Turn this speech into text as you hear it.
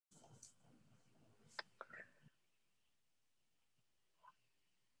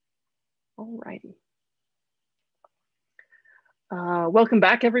All righty. Welcome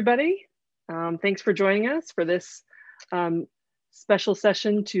back, everybody. Thanks for joining us for this special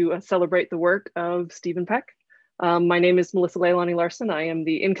session to celebrate the work of Stephen Peck. My name is Melissa Leilani Larson. I am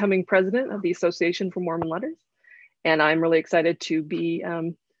the incoming president of the Association for Mormon Letters, and I'm really excited to be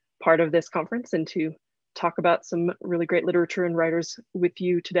part of this conference and to talk about some really great literature and writers with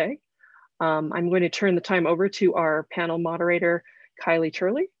you today. I'm going to turn the time over to our panel moderator, Kylie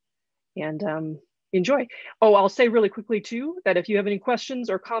Turley, and enjoy. Oh, I'll say really quickly too, that if you have any questions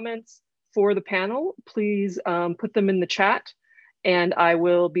or comments for the panel, please put them in the chat, and I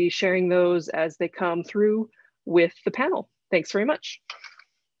will be sharing those as they come through with the panel. Thanks very much.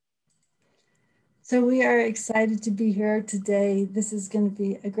 So we are excited to be here today. This is going to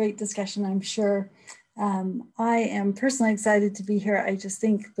be a great discussion, I'm sure. I am personally excited to be here. I just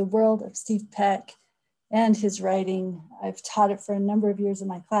think the world of Steve Peck and his writing, I've taught it for a number of years in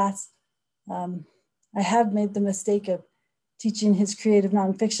my class. I have made the mistake of teaching his creative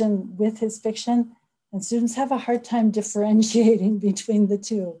nonfiction with his fiction, and students have a hard time differentiating between the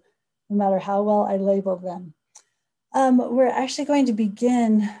two, no matter how well I label them. We're actually going to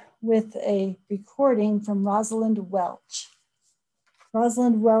begin with a recording from Rosalind Welch.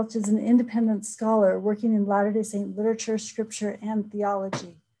 Rosalind Welch is an independent scholar working in Latter-day Saint literature, scripture, and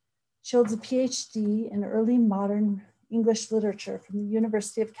theology. She holds a PhD in early modern English literature from the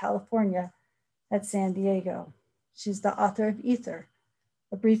University of California at San Diego. She's the author of Ether,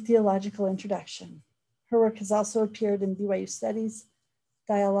 A Brief Theological Introduction. Her work has also appeared in BYU Studies,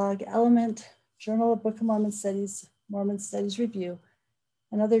 Dialogue Element, Journal of Book of Mormon Studies Review,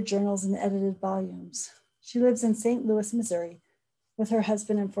 and other journals and edited volumes. She lives in St. Louis, Missouri, with her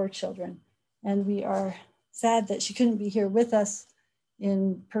husband and 4 children. And we are sad that she couldn't be here with us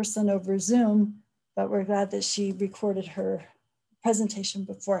in person over Zoom, but we're glad that she recorded her presentation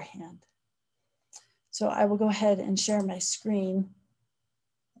beforehand. So I will go ahead and share my screen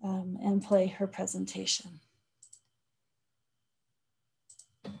and play her presentation.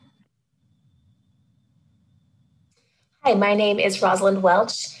 Hi, my name is Rosalind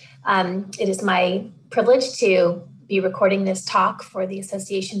Welch. It is my privilege to be recording this talk for the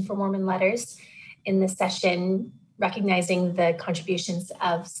Association for Mormon Letters in this session, recognizing the contributions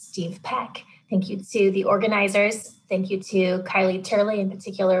of Steve Peck. Thank you to the organizers. Thank you to Kylie Turley in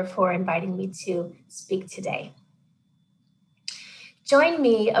particular for inviting me to speak today. Join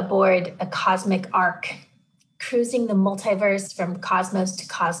me aboard a cosmic ark, cruising the multiverse from cosmos to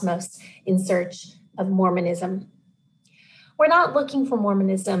cosmos in search of Mormonism. We're not looking for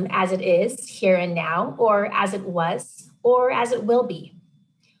Mormonism as it is here and now, or as it was, or as it will be.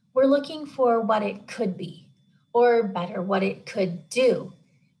 We're looking for what it could be, or better, what it could do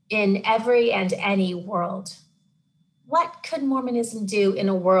in every and any world. What could Mormonism do in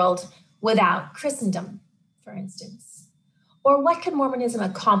a world without Christendom, for instance? Or what could Mormonism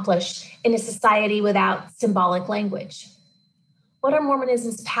accomplish in a society without symbolic language? What are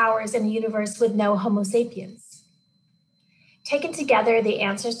Mormonism's powers in a universe with no Homo sapiens? Taken together, the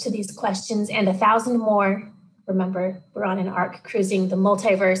answers to these questions and 1,000 more, remember, we're on an ark cruising the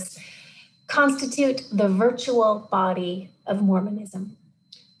multiverse, constitute the virtual body of Mormonism.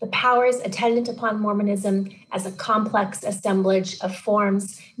 The powers attendant upon Mormonism as a complex assemblage of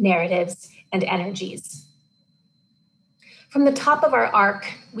forms, narratives, and energies. From the top of our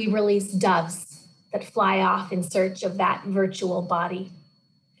ark, we release doves that fly off in search of that virtual body.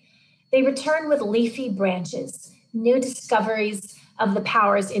 They return with leafy branches, new discoveries of the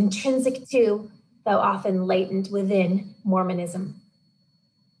powers intrinsic to, though often latent within, Mormonism.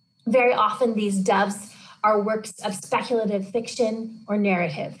 Very often these doves are works of speculative fiction or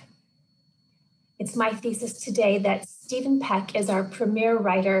narrative. It's my thesis today that Stephen Peck is our premier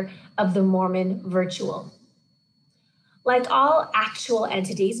writer of the Mormon virtual. Like all actual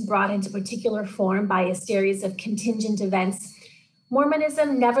entities brought into particular form by a series of contingent events,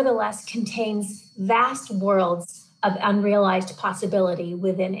 Mormonism nevertheless contains vast worlds of unrealized possibility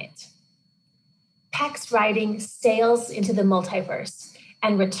within it. Peck's writing sails into the multiverse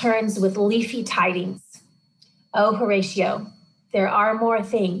and returns with leafy tidings. Oh, Horatio, there are more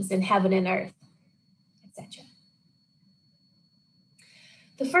things in heaven and earth, etc.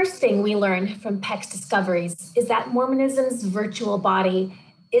 The first thing we learn from Peck's discoveries is that Mormonism's virtual body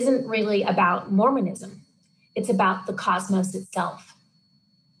isn't really about Mormonism. It's about the cosmos itself.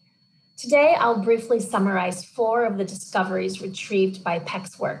 Today, I'll briefly summarize 4 of the discoveries retrieved by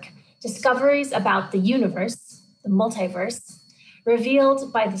Peck's work, discoveries about the universe, the multiverse,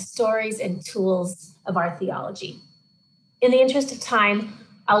 revealed by the stories and tools of our theology. In the interest of time,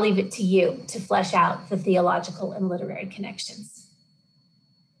 I'll leave it to you to flesh out the theological and literary connections.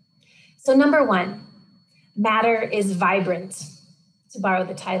 So number one, matter is vibrant, to borrow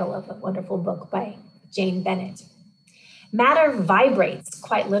the title of a wonderful book by Jane Bennett. Matter vibrates,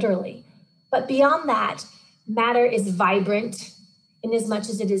 quite literally. But beyond that, matter is vibrant in as much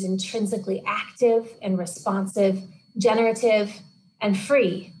as it is intrinsically active and responsive, generative, and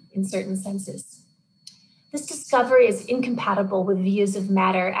free in certain senses. This discovery is incompatible with views of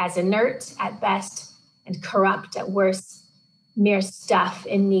matter as inert at best and corrupt at worst, mere stuff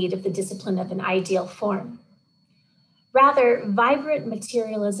in need of the discipline of an ideal form. Rather, vibrant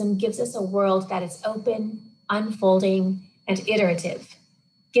materialism gives us a world that is open, unfolding, and iterative,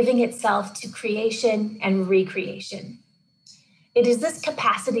 giving itself to creation and recreation. It is this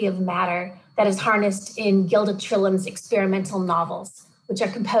capacity of matter that is harnessed in Gilda Trillem's experimental novels, which are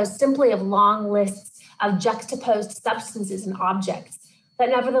composed simply of long lists of juxtaposed substances and objects that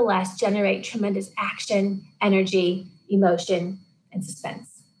nevertheless generate tremendous action, energy, emotion, and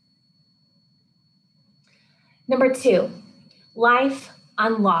suspense. Number two, life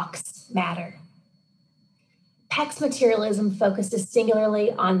unlocks matter. Peck's materialism focuses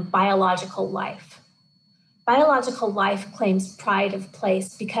singularly on biological life. Biological life claims pride of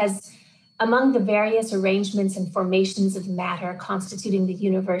place because among the various arrangements and formations of matter constituting the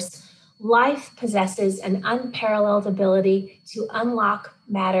universe, life possesses an unparalleled ability to unlock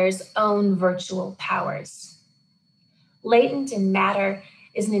matter's own virtual powers. Latent in matter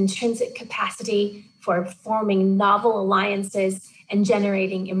is an intrinsic capacity for forming novel alliances and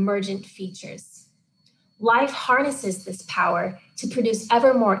generating emergent features. Life harnesses this power to produce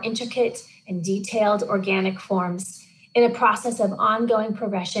ever more intricate and detailed organic forms in a process of ongoing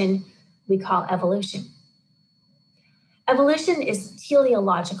progression we call evolution. Evolution is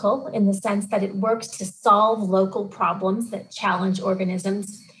teleological in the sense that it works to solve local problems that challenge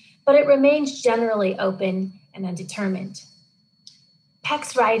organisms, but it remains generally open and undetermined.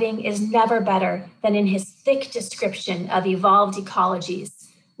 Peck's writing is never better than in his thick description of evolved ecologies,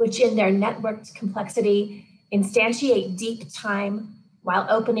 which in their networked complexity instantiate deep time while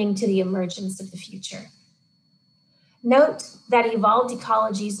opening to the emergence of the future. Note that evolved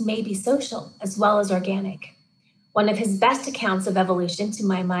ecologies may be social as well as organic. One of his best accounts of evolution, to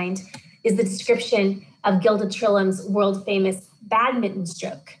my mind, is the description of Gilda Trillem's world-famous badminton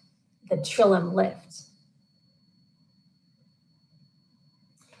stroke, the Trillem lift.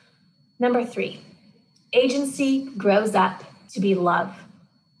 Number three, agency grows up to be love.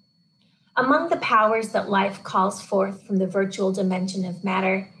 Among the powers that life calls forth from the virtual dimension of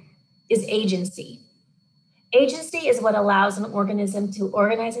matter is agency. Agency is what allows an organism to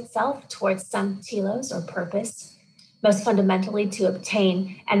organize itself towards some telos or purpose, most fundamentally to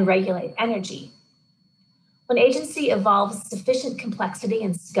obtain and regulate energy. When agency evolves sufficient complexity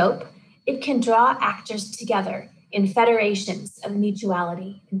and scope, it can draw actors together in federations of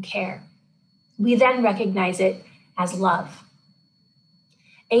mutuality and care. We then recognize it as love.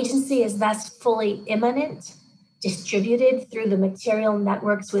 Agency is thus fully immanent, distributed through the material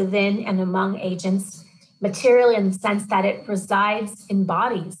networks within and among agents, material in the sense that it resides in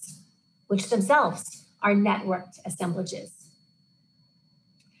bodies, which themselves are networked assemblages.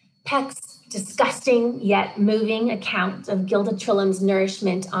 Peck's disgusting yet moving account of Gilda Trillem's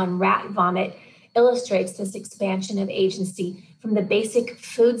nourishment on rat vomit illustrates this expansion of agency from the basic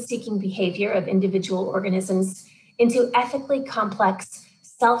food-seeking behavior of individual organisms into ethically complex,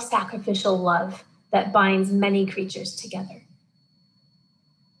 self-sacrificial love that binds many creatures together.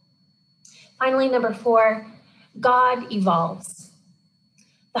 Finally, number four, God evolves.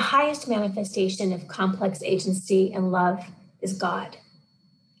 The highest manifestation of complex agency and love is God.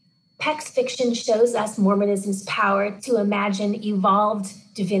 Peck's fiction shows us Mormonism's power to imagine evolved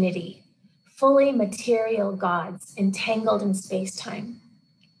divinity, fully material gods entangled in space-time.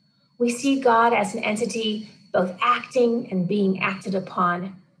 We see God as an entity both acting and being acted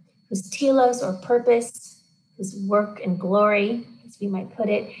upon, whose telos or purpose, whose work and glory, as we might put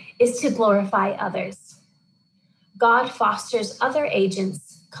it, is to glorify others. God fosters other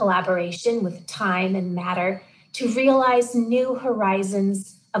agents' collaboration with time and matter to realize new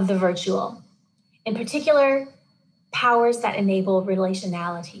horizons of the virtual, in particular, powers that enable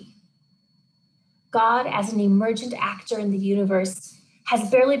relationality. God, as an emergent actor in the universe, has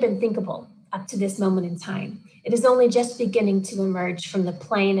barely been thinkable up to this moment in time. It is only just beginning to emerge from the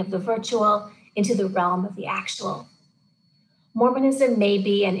plane of the virtual into the realm of the actual. Mormonism may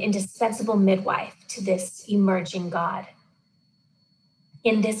be an indispensable midwife to this emerging God.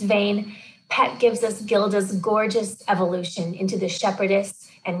 In this vein, Peck gives us Gilda's gorgeous evolution into the shepherdess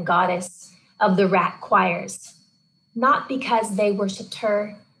and goddess of the rat choirs, not because they worshiped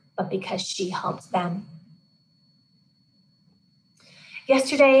her, but because she helped them.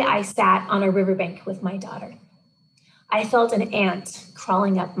 Yesterday, I sat on a riverbank with my daughter. I felt an ant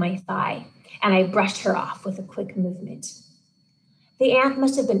crawling up my thigh, and I brushed her off with a quick movement. The ant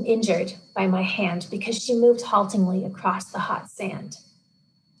must have been injured by my hand because she moved haltingly across the hot sand.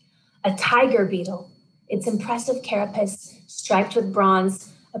 A tiger beetle, its impressive carapace striped with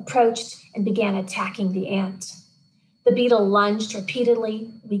bronze, approached and began attacking the ant. The beetle lunged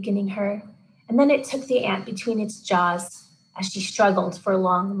repeatedly, weakening her, and then it took the ant between its jaws as she struggled for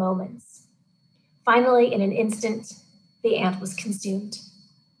long moments. Finally, in an instant, the ant was consumed.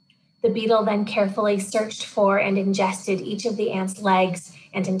 The beetle then carefully searched for and ingested each of the ant's legs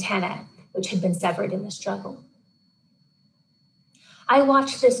and antennae, which had been severed in the struggle. I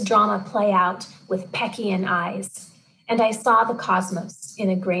watched this drama play out with Peckian eyes, and I saw the cosmos in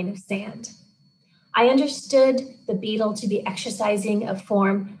a grain of sand. I understood the beetle to be exercising a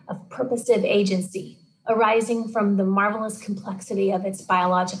form of purposive agency arising from the marvelous complexity of its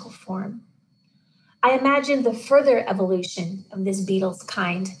biological form. I imagined the further evolution of this beetle's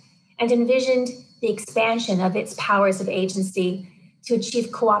kind and envisioned the expansion of its powers of agency to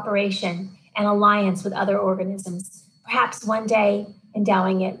achieve cooperation and alliance with other organisms, perhaps one day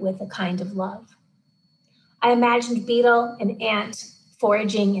endowing it with a kind of love. I imagined beetle and ant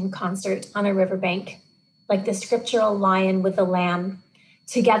foraging in concert on a riverbank, like the scriptural lion with the lamb,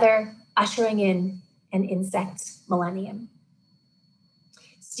 together ushering in an insect millennium.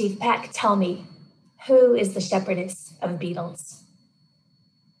 Steve Peck, tell me, who is the shepherdess of beetles?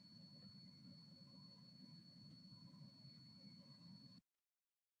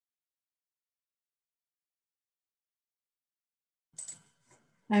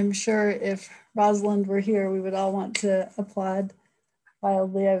 I'm sure if Rosalind were here, we would all want to applaud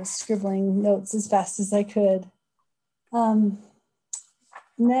wildly. I was scribbling notes as fast as I could.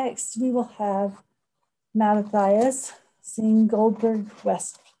 Next, we will have Mattathias sing Goldberg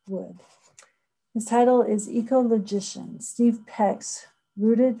Westwood. His title is Ecologician, Steve Peck's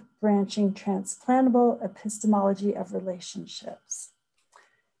Rooted, Branching, Transplantable Epistemology of Relationships.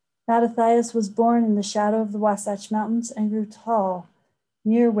 Mattathias was born in the shadow of the Wasatch Mountains and grew tall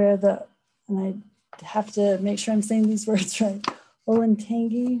near where and I have to make sure I'm saying these words right,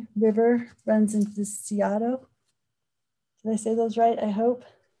 Olentangy River runs into the Scioto. Did I say those right, I hope?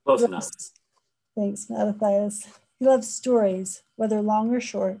 Close enough. Thanks, Mattathias. He loves stories, whether long or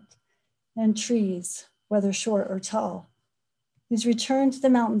short, and trees, whether short or tall. He's returned to the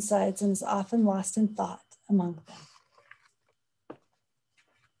mountainsides and is often lost in thought among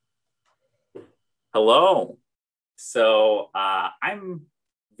them. Hello. So I'm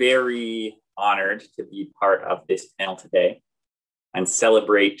very honored to be part of this panel today and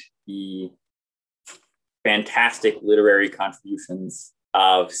celebrate the fantastic literary contributions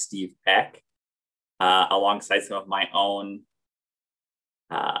of Steve Peck, alongside some of my own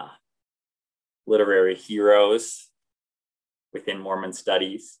literary heroes within Mormon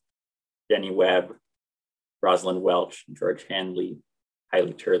studies, Jenny Webb, Rosalind Welch, George Handley,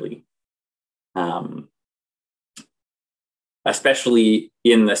 Kylie Turley. Especially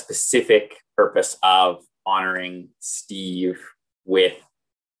in the specific purpose of honoring Steve with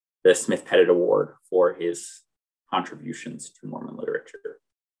the Smith Pettit Award for his contributions to Mormon literature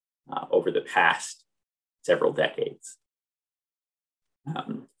over the past several decades.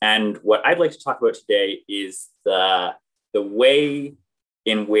 And what I'd like to talk about today is the way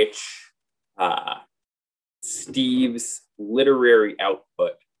in which Steve's literary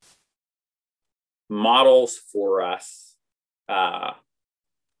output models for us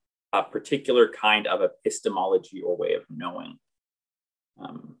a particular kind of epistemology or way of knowing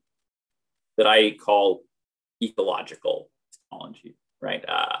that I call ecological epistemology, right?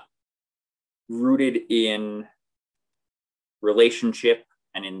 Rooted in relationship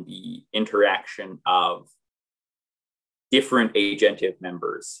and in the interaction of different agentive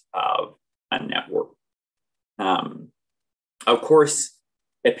members of a network. Of course,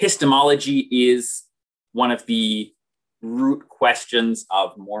 epistemology is one of the root questions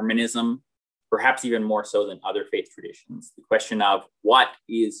of Mormonism, perhaps even more so than other faith traditions. The question of what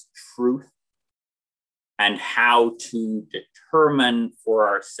is truth and how to determine for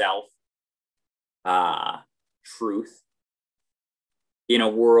ourselves truth in a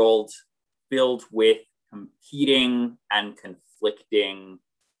world filled with competing and conflicting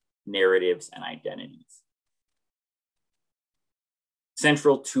narratives and identities.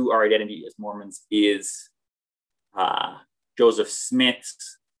 Central to our identity as Mormons is Joseph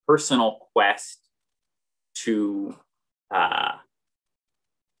Smith's personal quest to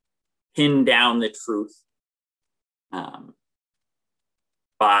pin down the truth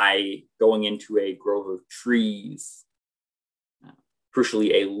by going into a grove of trees,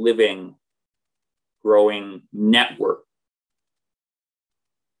 crucially, a living, growing network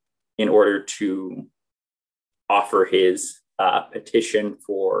in order to offer his petition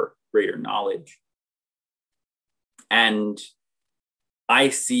for greater knowledge. And I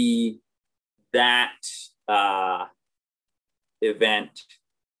see that event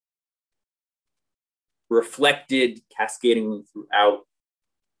reflected cascadingly throughout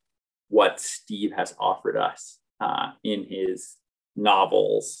what Steve has offered us in his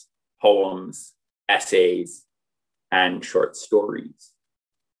novels, poems, essays, and short stories.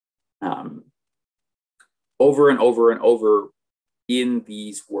 Over and over and over in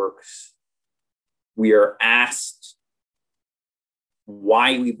these works, we are asked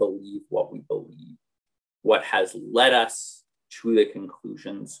why we believe what we believe, what has led us to the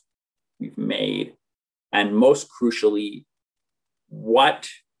conclusions we've made, and most crucially, what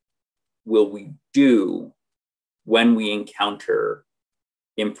will we do when we encounter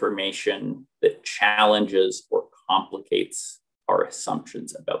information that challenges or complicates our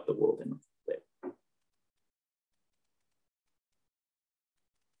assumptions about the world in which we live.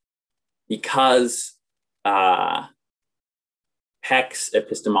 Because Peck's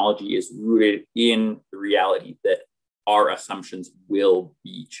epistemology is rooted in the reality that our assumptions will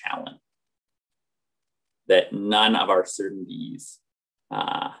be challenged, that none of our certainties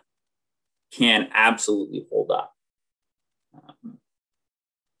can absolutely hold up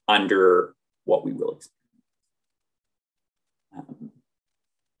under what we will experience.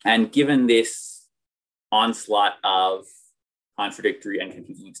 And given this onslaught of contradictory and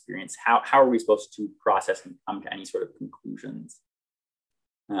confusing experience, how are we supposed to process and come to any sort of conclusions?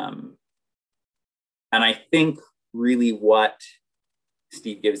 And I think really what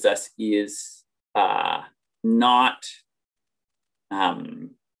Steve gives us is not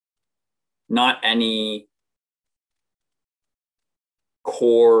any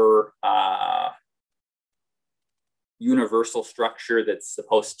core universal structure that's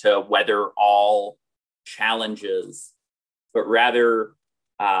supposed to weather all challenges, but rather,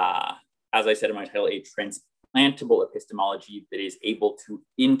 as I said in my title, a transplantable epistemology that is able to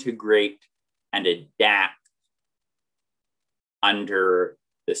integrate and adapt under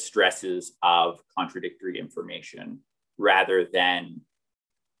the stresses of contradictory information rather than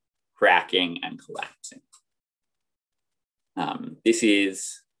cracking and collapsing. This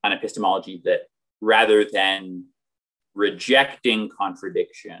is an epistemology that, rather than rejecting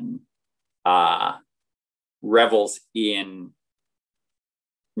contradiction, revels in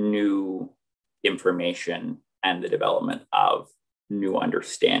new information and the development of new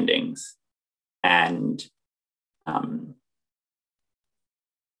understandings, and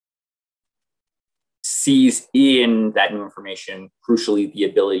sees in that new information, crucially, the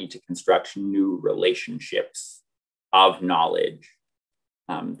ability to construct new relationships of knowledge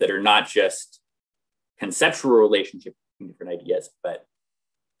that are not just conceptual relationships between different ideas, but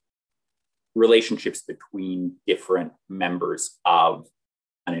relationships between different members of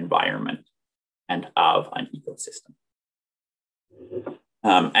an environment and of an ecosystem.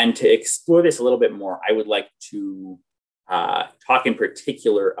 And to explore this a little bit more, I would like to talk in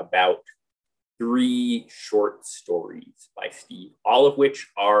particular about 3 short stories by Steve, all of which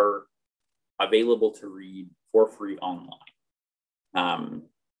are available to read for free online.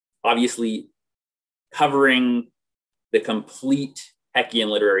 Obviously, covering the complete Peckian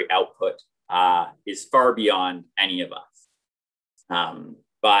literary output is far beyond any of us.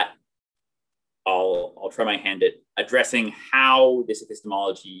 But I'll try my hand at addressing how this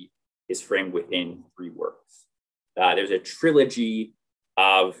epistemology is framed within 3 works. There's a trilogy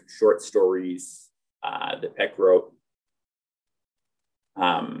of short stories that Peck wrote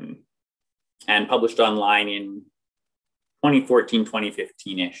and published online in 2014,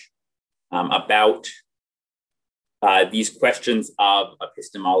 2015-ish about these questions of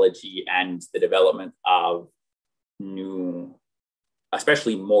epistemology and the development of new,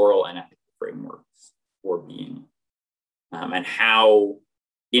 especially moral and ethical frameworks for being, and how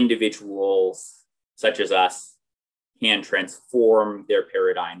individuals such as us can transform their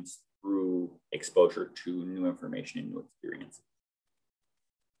paradigms through exposure to new information and new experiences.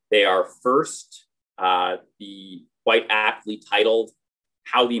 They are first, the quite aptly titled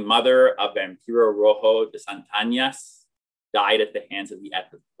How the Mother of Vampiro Rojo de Santanas Died at the Hands of the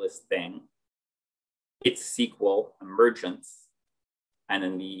Ethicless Thing, its sequel, Emergence, and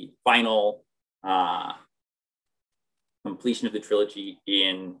then the final completion of the trilogy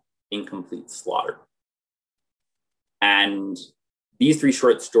in Incomplete Slaughter. And these 3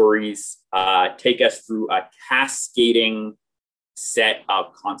 short stories take us through a cascading set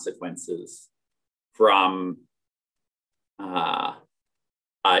of consequences from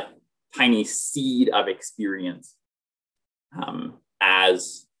a tiny seed of experience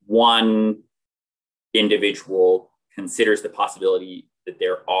as one individual considers the possibility that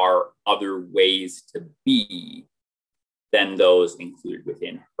there are other ways to be than those included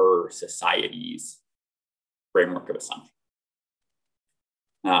within her society's framework of assumption.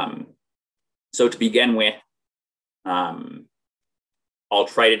 So to begin with, I'll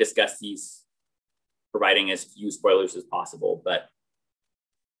try to discuss these, providing as few spoilers as possible, but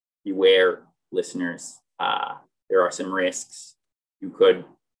beware, listeners, there are some risks. You could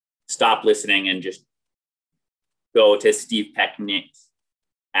stop listening and just go to Steve Peck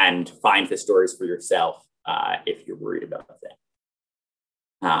and find the stories for yourself if you're worried about that.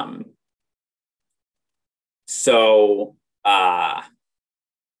 So our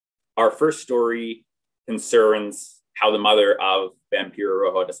first story concerns how the mother of Vampiro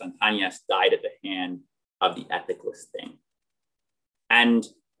Rojo de Santañas died at the hand of the ethicless thing. And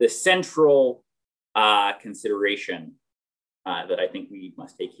the central consideration that I think we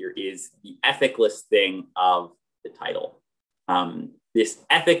must take here is the ethicless thing of the title. This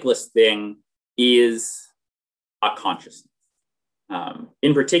ethicless thing is a consciousness.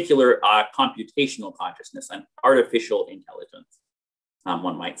 In particular, a computational consciousness, an artificial intelligence,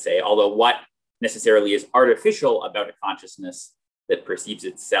 one might say, although what necessarily is artificial about a consciousness that perceives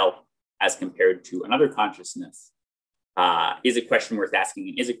itself as compared to another consciousness is a question worth asking,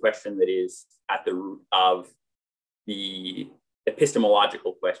 and is a question that is at the root of the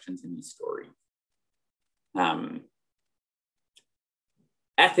epistemological questions in these stories.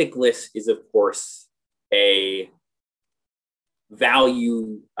 Ethicless is, of course, a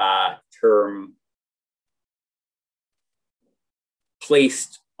value term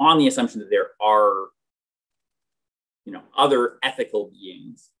placed on the assumption that there are, other ethical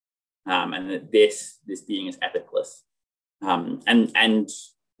beings, and that this being is ethicless, and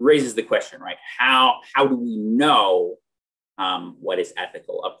raises the question, right? How do we know what is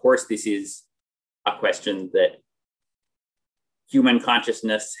ethical? Of course, this is a question that human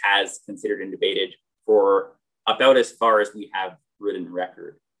consciousness has considered and debated for about as far as we have written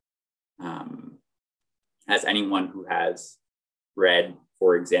record. As anyone who has read,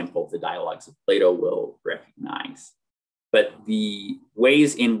 for example, the dialogues of Plato will recognize. But the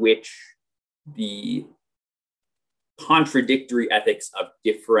ways in which the contradictory ethics of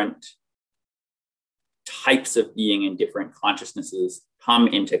different types of being and different consciousnesses come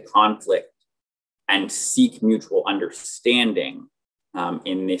into conflict and seek mutual understanding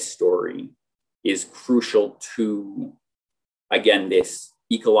in this story is crucial to, again, this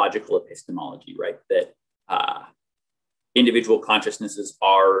ecological epistemology, right? That individual consciousnesses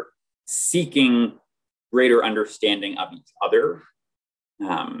are seeking greater understanding of each other.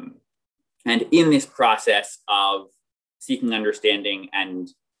 And in this process of seeking understanding and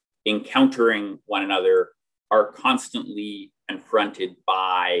encountering one another, are constantly confronted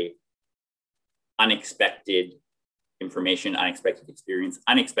by unexpected information, unexpected experience,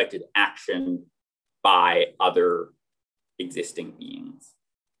 unexpected action by other existing beings.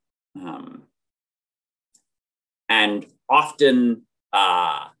 And often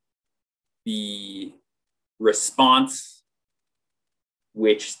the response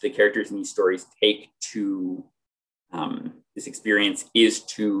which the characters in these stories take to this experience is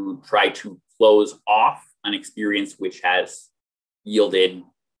to try to close off an experience which has yielded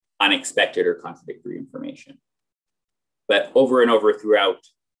unexpected or contradictory information. But over and over throughout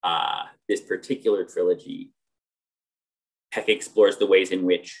this particular trilogy, Peck explores the ways in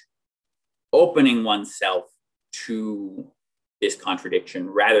which opening oneself to this contradiction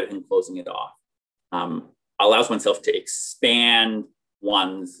rather than closing it off allows oneself to expand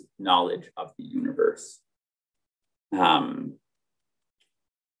one's knowledge of the universe.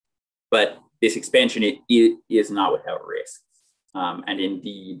 But this expansion is not without risks. And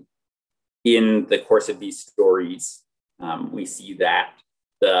indeed, in the course of these stories, we see that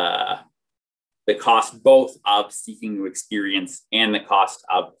the cost both of seeking new experience and the cost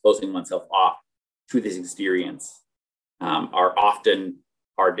of closing oneself off to this experience are often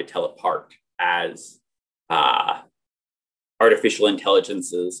hard to tell apart, as artificial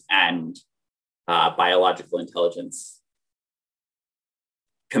intelligences and biological intelligence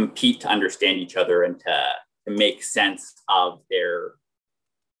compete to understand each other and to make sense of their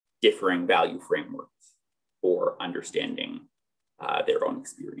differing value frameworks for understanding their own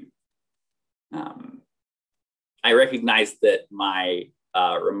experience. I recognize that my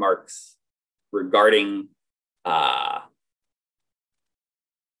remarks regarding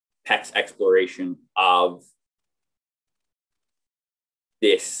Peck's exploration of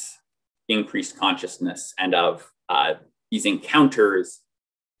this increased consciousness and of these encounters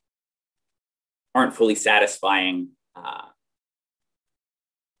aren't fully satisfying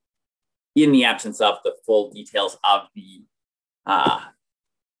in the absence of the full details of the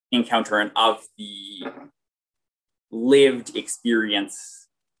encounter and of the lived experience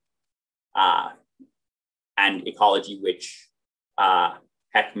and ecology which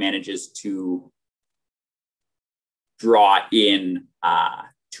Peck manages to draw in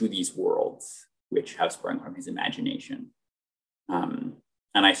to these worlds which have sprung from his imagination. And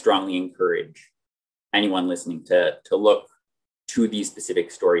I strongly encourage anyone listening to look to these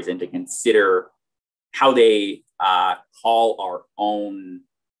specific stories and to consider how they call our own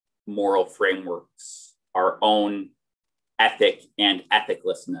moral frameworks, our own ethic and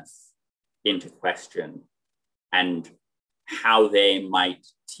ethiclessness into question, and how they might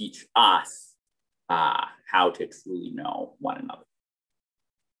teach us how to truly know one another.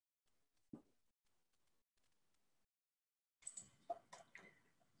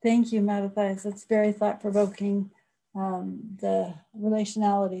 Thank you, Mattathias. That's very thought-provoking. The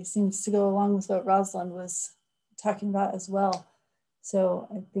relationality seems to go along with what Rosalind was talking about as well. So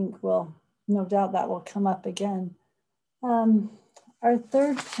I think no doubt that will come up again. Our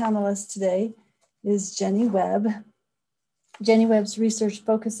third panelist today is Jenny Webb. Jenny Webb's research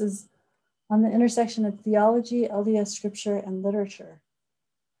focuses on the intersection of theology, LDS scripture, and literature.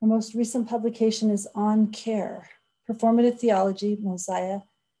 Her most recent publication is On Care, Performative Theology, Mosiah,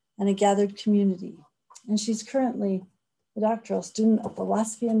 and a Gathered Community. And she's currently a doctoral student of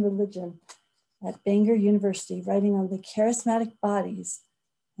philosophy and religion at Bangor University, writing on the charismatic bodies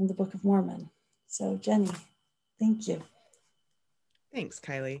in the Book of Mormon. So Jenny, thank you. Thanks,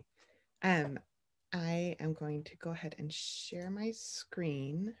 Kylie. I am going to go ahead and share my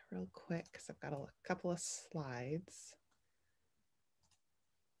screen real quick because I've got a couple of slides.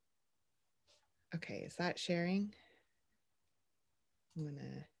 Okay, is that sharing? I'm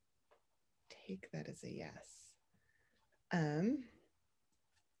gonna take that as a yes.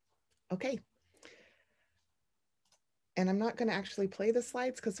 Okay. And I'm not gonna actually play the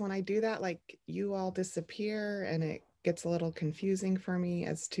slides because when I do that, like, you all disappear and it gets a little confusing for me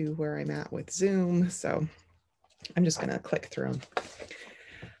as to where I'm at with Zoom. So I'm just gonna click through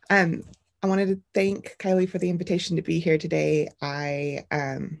them. I wanted to thank Kylie for the invitation to be here today. I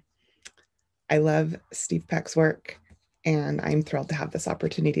love Steve Peck's work, and I'm thrilled to have this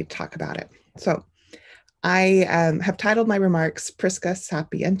opportunity to talk about it. So I have titled my remarks Prisca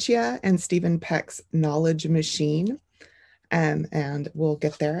Sapientia and Stephen Peck's Knowledge Machine, and we'll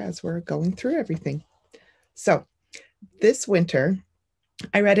get there as we're going through everything. So this winter,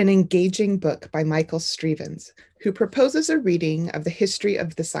 I read an engaging book by Michael Strevens, who proposes a reading of the history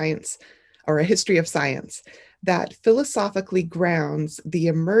of the science, or a history of science, that philosophically grounds the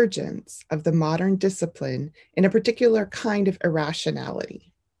emergence of the modern discipline in a particular kind of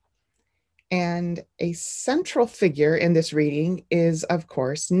irrationality. And a central figure in this reading is, of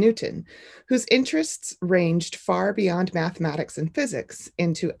course, Newton, whose interests ranged far beyond mathematics and physics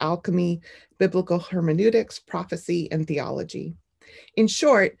into alchemy, biblical hermeneutics, prophecy, and theology. In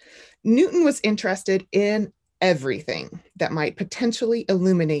short, Newton was interested in everything that might potentially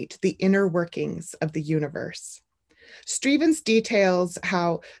illuminate the inner workings of the universe. Strevens details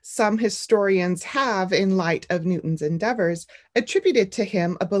how some historians have, in light of Newton's endeavors, attributed to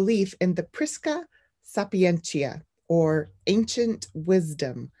him a belief in the Prisca Sapientia, or ancient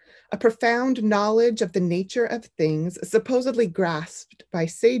wisdom, a profound knowledge of the nature of things supposedly grasped by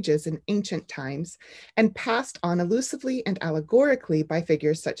sages in ancient times and passed on elusively and allegorically by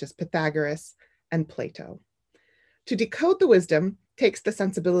figures such as Pythagoras and Plato. To decode the wisdom takes the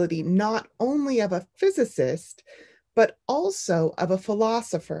sensibility not only of a physicist, but also of a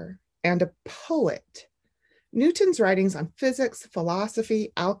philosopher and a poet. Newton's writings on physics,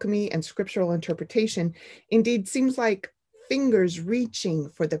 philosophy, alchemy, and scriptural interpretation indeed seems like fingers reaching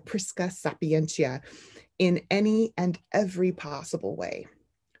for the Prisca Sapientia in any and every possible way.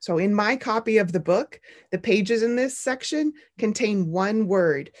 So in my copy of the book, the pages in this section contain one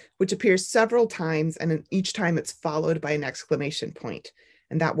word, which appears several times, and each time it's followed by an exclamation point.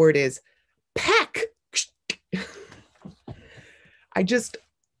 And that word is Peck.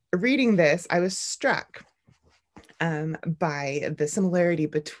 Reading this, I was struck by the similarity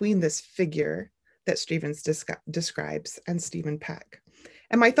between this figure that Strevens describes and Stephen Peck.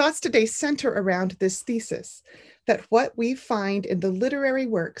 And my thoughts today center around this thesis, that what we find in the literary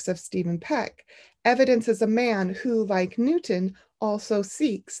works of Stephen Peck evidences a man who, like Newton, also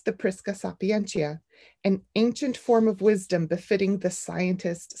seeks the Prisca Sapientia, an ancient form of wisdom befitting the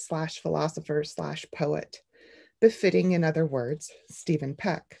scientist slash philosopher slash poet, befitting, in other words, Stephen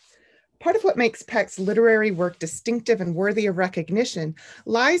Peck. Part of what makes Peck's literary work distinctive and worthy of recognition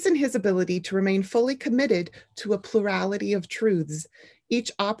lies in his ability to remain fully committed to a plurality of truths,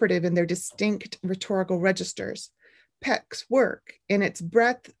 each operative in their distinct rhetorical registers. Peck's work, in its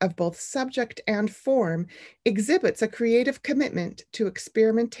breadth of both subject and form, exhibits a creative commitment to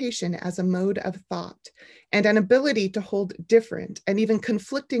experimentation as a mode of thought and an ability to hold different and even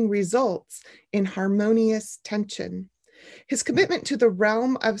conflicting results in harmonious tension. His commitment to the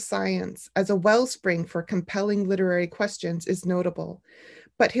realm of science as a wellspring for compelling literary questions is notable,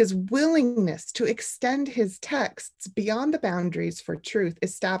 but his willingness to extend his texts beyond the boundaries for truth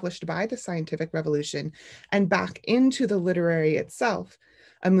established by the scientific revolution and back into the literary itself,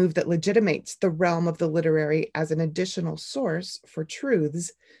 a move that legitimates the realm of the literary as an additional source for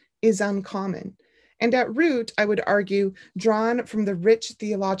truths, is uncommon. And at root, I would argue, drawn from the rich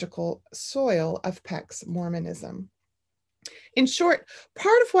theological soil of Peck's Mormonism. In short,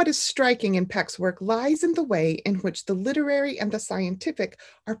 part of what is striking in Peck's work lies in the way in which the literary and the scientific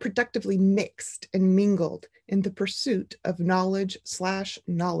are productively mixed and mingled in the pursuit of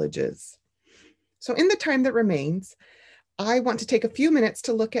knowledge/knowledges. So in the time that remains, I want to take a few minutes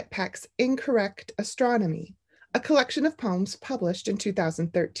to look at Peck's Incorrect Astronomy, a collection of poems published in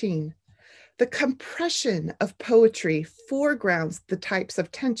 2013. The compression of poetry foregrounds the types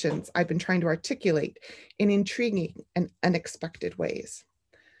of tensions I've been trying to articulate in intriguing and unexpected ways.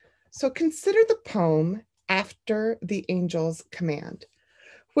 So consider the poem After the Angel's Command,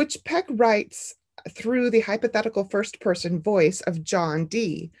 which Peck writes through the hypothetical first-person voice of John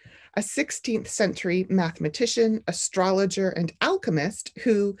Dee, a 16th century mathematician, astrologer, and alchemist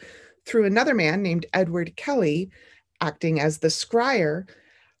who, through another man named Edward Kelly, acting as the scryer,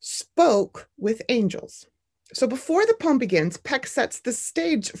 spoke with angels. So before the poem begins, Peck sets the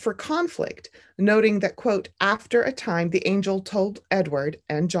stage for conflict, noting that, quote, after a time, the angel told Edward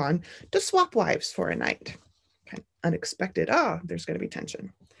and John to swap wives for a night. Kind of unexpected. There's going to be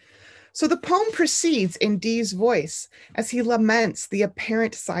tension. So the poem proceeds in Dee's voice as he laments the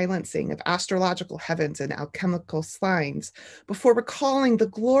apparent silencing of astrological heavens and alchemical signs before recalling the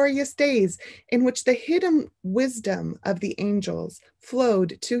glorious days in which the hidden wisdom of the angels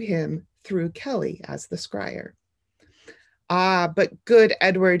flowed to him through Kelly as the scryer. But good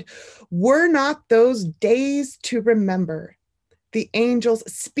Edward, were not those days to remember? The angels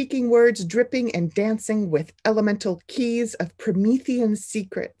speaking words dripping and dancing with elemental keys of Promethean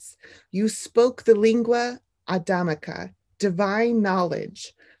secrets. You spoke the lingua Adamica, divine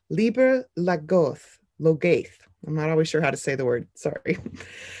knowledge, liber logaeth. I'm not always sure how to say the word, sorry.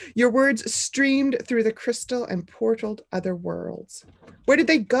 Your words streamed through the crystal and portaled other worlds. Where did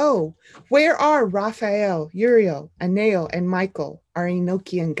they go? Where are Raphael, Uriel, Anael, and Michael, our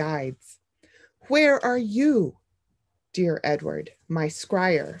Enochian guides? Where are you, dear Edward, my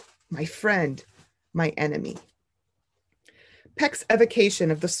scryer, my friend, my enemy? Peck's evocation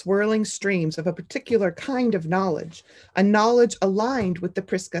of the swirling streams of a particular kind of knowledge, a knowledge aligned with the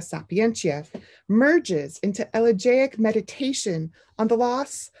Prisca Sapientia, merges into elegiac meditation on the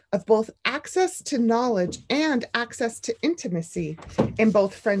loss of both access to knowledge and access to intimacy in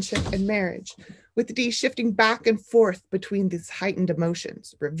both friendship and marriage, with Dee shifting back and forth between these heightened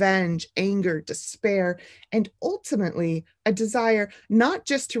emotions, revenge, anger, despair, and ultimately a desire not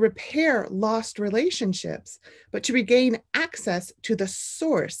just to repair lost relationships, but to regain access to the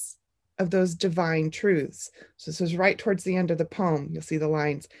source of those divine truths. So this is right towards the end of the poem. You'll see the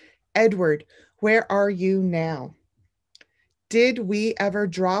lines, Edward, where are you now? Did we ever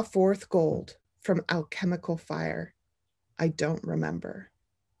draw forth gold from alchemical fire? I don't remember.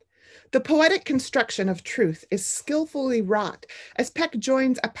 The poetic construction of truth is skillfully wrought as Peck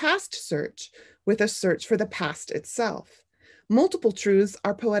joins a past search with a search for the past itself. Multiple truths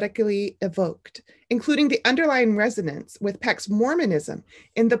are poetically evoked, including the underlying resonance with Peck's Mormonism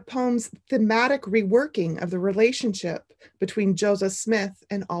in the poem's thematic reworking of the relationship between Joseph Smith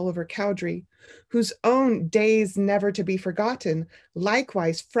and Oliver Cowdery, whose own days never to be forgotten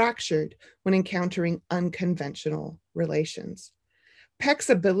likewise fractured when encountering unconventional relations.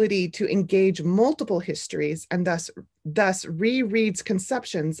 Peck's ability to engage multiple histories and thus rereads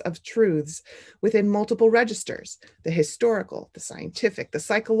conceptions of truths within multiple registers, the historical, the scientific, the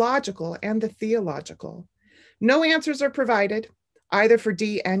psychological, and the theological. No answers are provided, either for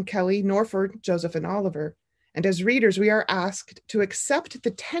Dee and Kelly, nor for Joseph and Oliver. And as readers, we are asked to accept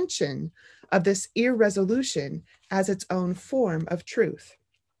the tension of this irresolution as its own form of truth.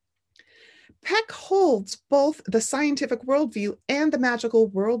 Peck holds both the scientific worldview and the magical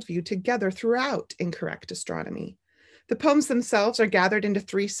worldview together throughout Incorrect Astronomy. The poems themselves are gathered into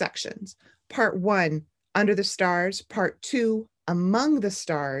three sections. Part 1, Under the Stars, Part 2, Among the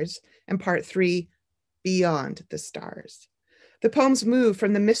Stars, and part 3, Beyond the Stars. The poems move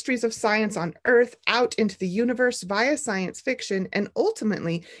from the mysteries of science on Earth out into the universe via science fiction and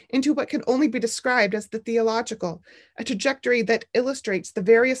ultimately into what can only be described as the theological, a trajectory that illustrates the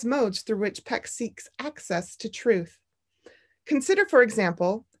various modes through which Peck seeks access to truth. Consider, for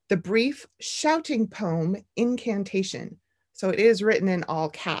example, the brief shouting poem Incantation. So it is written in all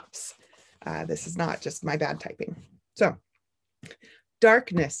caps. This is not just my bad typing. So,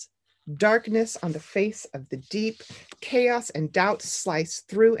 darkness, darkness on the face of the deep, chaos and doubt slice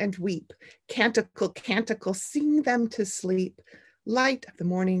through and weep. Canticle, canticle, sing them to sleep. Light of the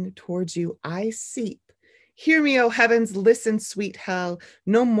morning towards you I seep. Hear me, O heavens, listen, sweet hell.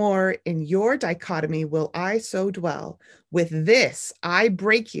 No more in your dichotomy will I so dwell. With this I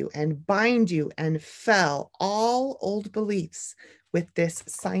break you and bind you and fell all old beliefs with this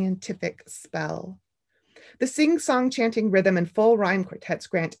scientific spell. The sing-song chanting rhythm and full rhyme quartets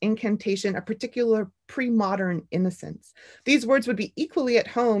grant Incantation a particular pre-modern innocence. These words would be equally at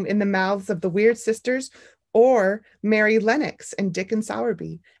home in the mouths of the Weird Sisters or Mary Lennox and Dickon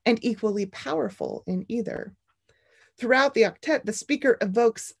Sowerby, and equally powerful in either. Throughout the octet, the speaker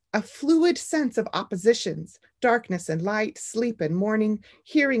evokes a fluid sense of oppositions, darkness and light, sleep and morning,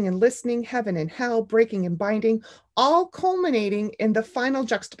 hearing and listening, heaven and hell, breaking and binding, all culminating in the final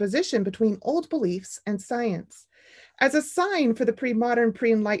juxtaposition between old beliefs and science. As a sign for the pre-modern,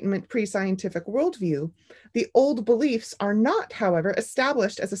 pre-enlightenment, pre-scientific worldview, the old beliefs are not, however,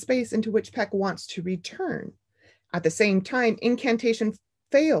 established as a space into which Peck wants to return. At the same time, Incantation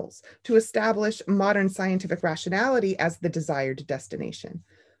fails to establish modern scientific rationality as the desired destination.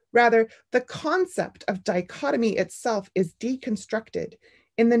 Rather, the concept of dichotomy itself is deconstructed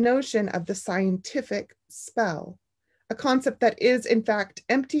in the notion of the scientific spell, a concept that is, in fact,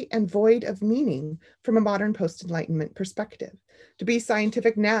 empty and void of meaning from a modern post-Enlightenment perspective. To be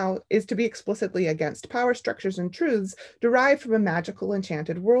scientific now is to be explicitly against power structures and truths derived from a magical,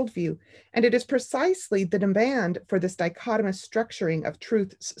 enchanted worldview. And it is precisely the demand for this dichotomous structuring of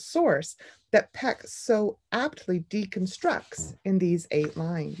truth's source that Peck so aptly deconstructs in these 8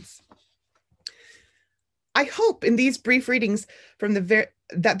 lines. I hope in these brief readings from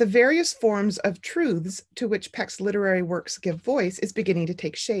that the various forms of truths to which Peck's literary works give voice is beginning to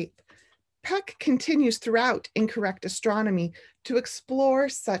take shape. Peck continues throughout Incorrect Astronomy to explore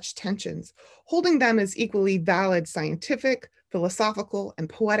such tensions, holding them as equally valid scientific, philosophical, and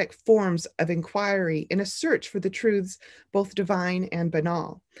poetic forms of inquiry in a search for the truths both divine and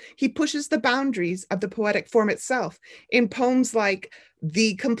banal. He pushes the boundaries of the poetic form itself in poems like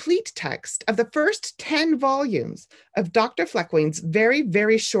the complete text of the first 10 volumes of Dr. Fleckwain's very,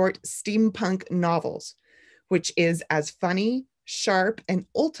 very short steampunk novels, which is as funny, sharp, and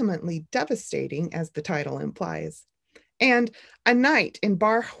ultimately devastating as the title implies. And A Night in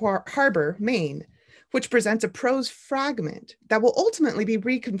Bar Harbor, Maine, which presents a prose fragment that will ultimately be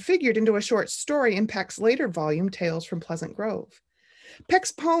reconfigured into a short story in Peck's later volume, Tales from Pleasant Grove.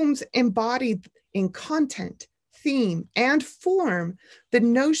 Peck's poems embody in content, theme, and form the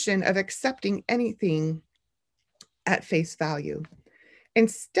notion of accepting anything at face value.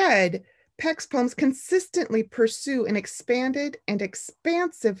 Instead, Peck's poems consistently pursue an expanded and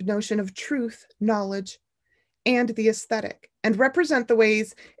expansive notion of truth, knowledge, and the aesthetic, and represent the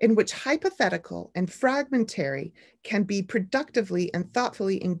ways in which hypothetical and fragmentary can be productively and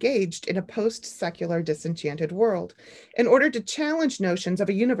thoughtfully engaged in a post-secular disenchanted world in order to challenge notions of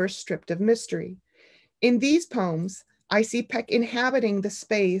a universe stripped of mystery. In these poems, I see Peck inhabiting the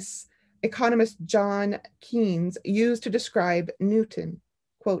space economist John Keynes used to describe Newton,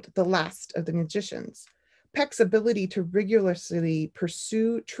 quote, the last of the magicians. Peck's ability to rigorously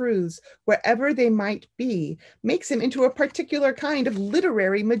pursue truths wherever they might be makes him into a particular kind of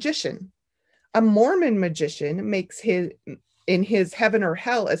literary magician. A Mormon magician makes in his heaven or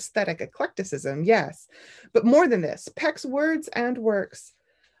hell aesthetic eclecticism, yes, but more than this, Peck's words and works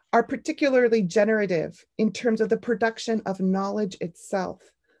are particularly generative in terms of the production of knowledge itself,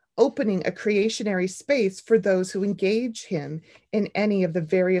 opening a creationary space for those who engage him in any of the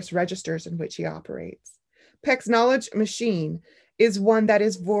various registers in which he operates. Peck's knowledge machine is one that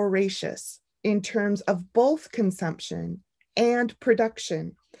is voracious in terms of both consumption and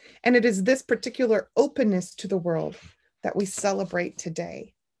production. And it is this particular openness to the world that we celebrate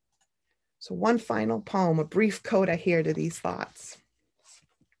today. So one final poem, a brief coda here to these thoughts.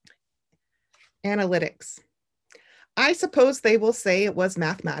 Analytics. I suppose they will say it was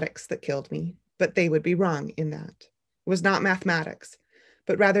mathematics that killed me, but they would be wrong in that. It was not mathematics,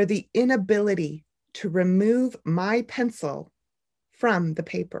 but rather the inability to remove my pencil from the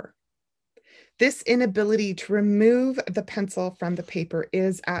paper. This inability to remove the pencil from the paper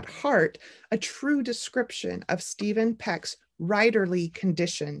is at heart a true description of Stephen Peck's writerly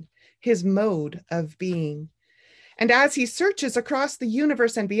condition, his mode of being. And as he searches across the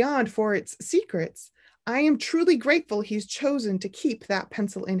universe and beyond for its secrets, I am truly grateful he's chosen to keep that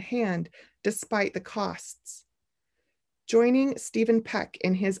pencil in hand despite the costs. Joining Stephen Peck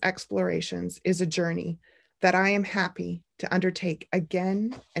in his explorations is a journey that I am happy to undertake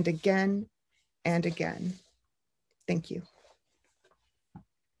again and again and again. Thank you.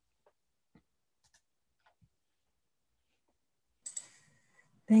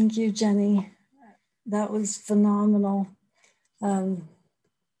 Thank you, Jenny. That was phenomenal. I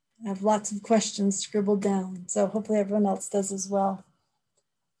have lots of questions scribbled down, so hopefully everyone else does as well.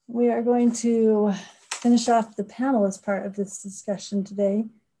 We are going to finish off the panelist part of this discussion today.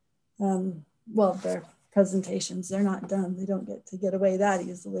 Well, their presentations, they're not done. They don't get away that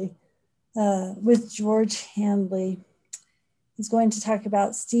easily. With George Handley. He's going to talk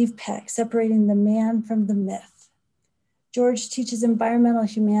about Steve Peck, separating the man from the myth. George teaches environmental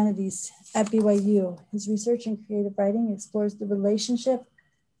humanities at BYU. His research in creative writing explores the relationship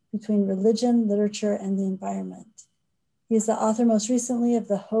between religion, literature, and the environment. He is the author most recently of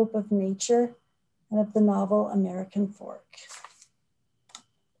The Hope of Nature and of the novel American Fork.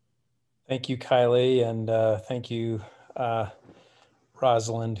 Thank you, Kylie, and thank you,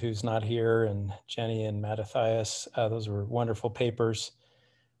 Rosalind, who's not here, and Jenny and Mattathias. Those were wonderful papers.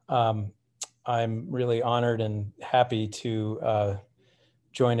 I'm really honored and happy to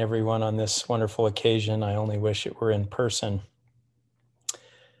join everyone on this wonderful occasion. I only wish it were in person.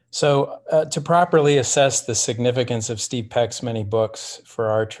 So to properly assess the significance of Steve Peck's many books for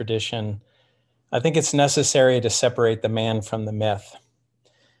our tradition, I think it's necessary to separate the man from the myth.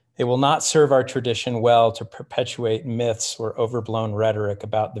 It will not serve our tradition well to perpetuate myths or overblown rhetoric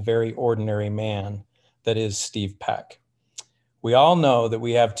about the very ordinary man that is Steve Peck. We all know that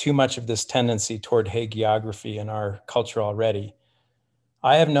we have too much of this tendency toward hagiography in our culture already.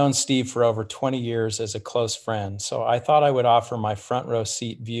 I have known Steve for over 20 years as a close friend, so I thought I would offer my front row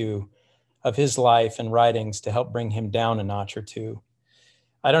seat view of his life and writings to help bring him down a notch or two.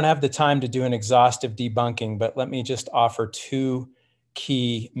 I don't have the time to do an exhaustive debunking, but let me just offer two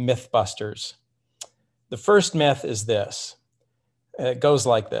key mythbusters. The first myth is this. It goes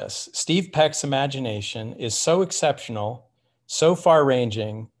like this. Steve Peck's imagination is so exceptional, so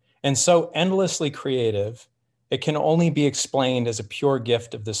far-ranging, and so endlessly creative, it can only be explained as a pure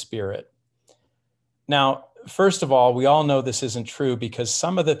gift of the spirit. Now, first of all, we all know this isn't true because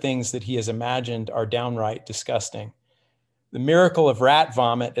some of the things that he has imagined are downright disgusting. The miracle of rat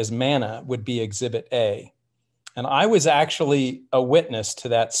vomit as manna would be exhibit A. And I was actually a witness to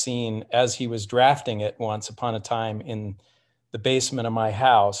that scene as he was drafting it once upon a time in the basement of my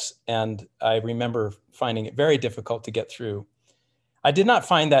house. And I remember finding it very difficult to get through. I did not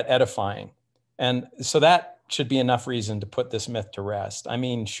find that edifying. And so that should be enough reason to put this myth to rest. I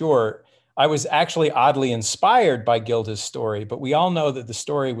mean, sure, I was actually oddly inspired by Gilda's story, but we all know that the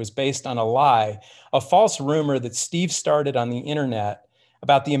story was based on a lie, a false rumor that Steve started on the internet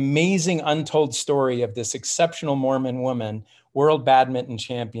about the amazing untold story of this exceptional Mormon woman, world badminton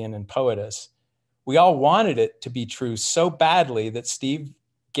champion and poetess. We all wanted it to be true so badly that Steve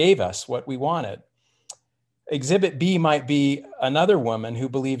gave us what we wanted. Exhibit B might be another woman who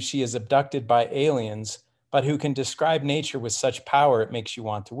believes she is abducted by aliens, but who can describe nature with such power it makes you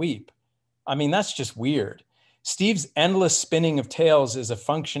want to weep. I mean, that's just weird. Steve's endless spinning of tales is a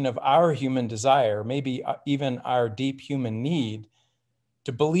function of our human desire, maybe even our deep human need,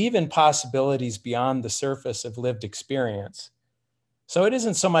 to believe in possibilities beyond the surface of lived experience. So it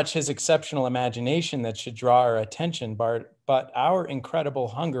isn't so much his exceptional imagination that should draw our attention, but our incredible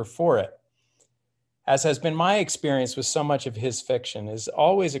hunger for it. As has been my experience with so much of his fiction, it is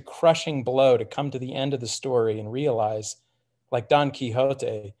always a crushing blow to come to the end of the story and realize, like Don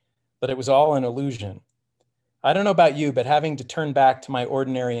Quixote, that it was all an illusion. I don't know about you, but having to turn back to my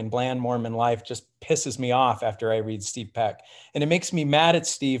ordinary and bland Mormon life just pisses me off after I read Steve Peck. And it makes me mad at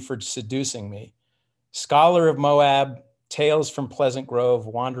Steve for seducing me. Scholar of Moab, Tales from Pleasant Grove,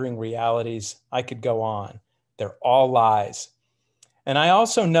 Wandering Realities, I could go on. They're all lies. And I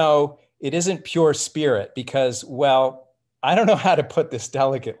also know it isn't pure spirit because, well, I don't know how to put this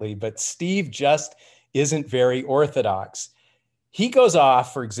delicately, but Steve just isn't very orthodox. He goes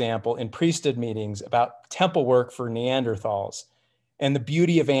off, for example, in priesthood meetings about temple work for Neanderthals and the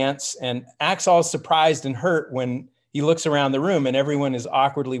beauty of ants, and acts all surprised and hurt when He looks around the room and everyone is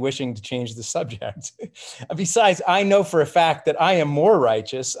awkwardly wishing to change the subject. Besides, I know for a fact that I am more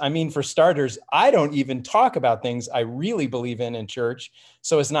righteous. I mean, for starters, I don't even talk about things I really believe in church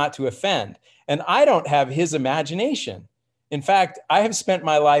so as not to offend. And I don't have his imagination. In fact, I have spent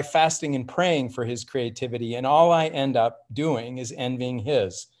my life fasting and praying for his creativity, and all I end up doing is envying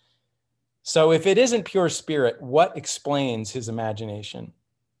his. So if it isn't pure spirit, what explains his imagination?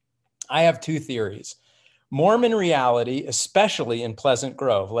 I have two theories. Mormon reality, especially in Pleasant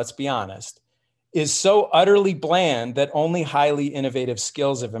Grove, let's be honest, is so utterly bland that only highly innovative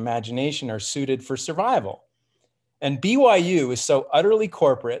skills of imagination are suited for survival. And BYU is so utterly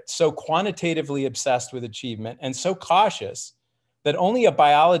corporate, so quantitatively obsessed with achievement, and so cautious that only a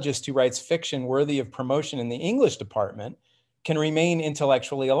biologist who writes fiction worthy of promotion in the English department can remain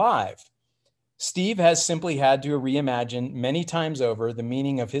intellectually alive. Steve has simply had to reimagine many times over the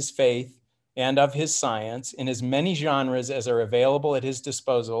meaning of his faith and of his science in as many genres as are available at his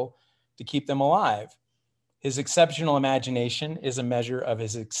disposal to keep them alive. His exceptional imagination is a measure of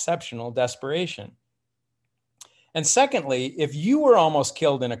his exceptional desperation. And secondly, if you were almost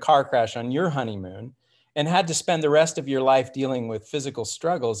killed in a car crash on your honeymoon and had to spend the rest of your life dealing with physical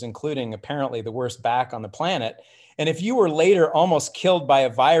struggles, including apparently the worst back on the planet, and if you were later almost killed by a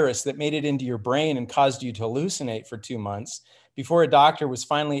virus that made it into your brain and caused you to hallucinate for 2 months, before a doctor was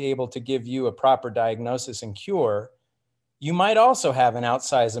finally able to give you a proper diagnosis and cure, you might also have an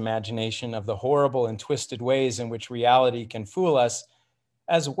outsized imagination of the horrible and twisted ways in which reality can fool us,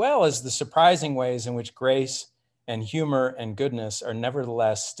 as well as the surprising ways in which grace and humor and goodness are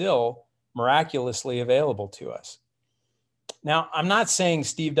nevertheless still miraculously available to us. Now, I'm not saying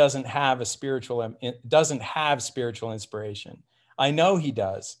Steve doesn't have spiritual inspiration. I know he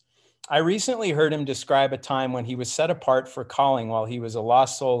does. I recently heard him describe a time when he was set apart for calling while he was a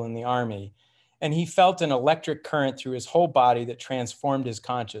lost soul in the army, and he felt an electric current through his whole body that transformed his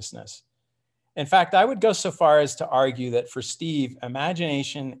consciousness. In fact, I would go so far as to argue that for Steve,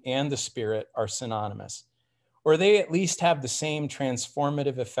 imagination and the spirit are synonymous, or they at least have the same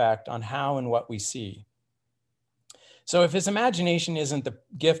transformative effect on how and what we see. So if his imagination isn't the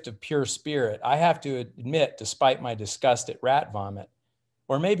gift of pure spirit, I have to admit, despite my disgust at rat vomit,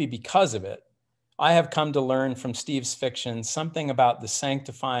 or maybe because of it, I have come to learn from Steve's fiction something about the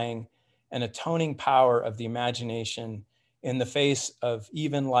sanctifying and atoning power of the imagination in the face of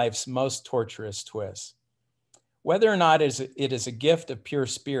even life's most torturous twists. Whether or not it is a gift of pure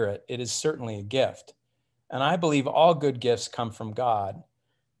spirit, it is certainly a gift. And I believe all good gifts come from God.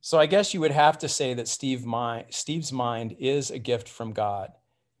 So I guess you would have to say that Steve's mind is a gift from God.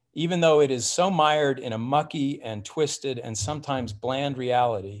 Even though it is so mired in a mucky and twisted and sometimes bland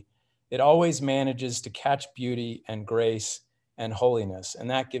reality, it always manages to catch beauty and grace and holiness,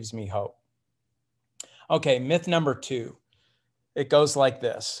 and that gives me hope. Okay, myth number 2. It goes like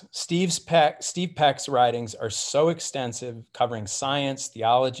this. Steve Peck's writings are so extensive, covering science,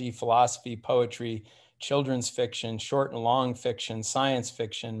 theology, philosophy, poetry, children's fiction, short and long fiction, science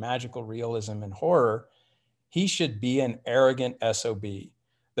fiction, magical realism, and horror, he should be an arrogant SOB.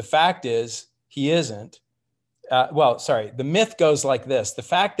 The fact is, he isn't. The myth goes like this. The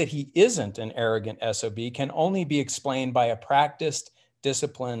fact that he isn't an arrogant SOB can only be explained by a practiced,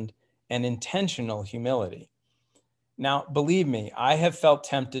 disciplined, and intentional humility. Now, believe me, I have felt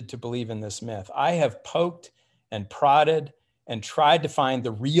tempted to believe in this myth. I have poked and prodded and tried to find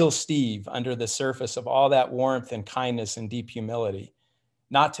the real Steve under the surface of all that warmth and kindness and deep humility,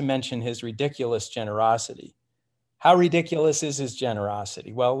 not to mention his ridiculous generosity. How ridiculous is his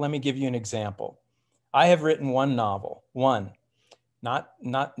generosity? Well, let me give you an example. I have written one novel,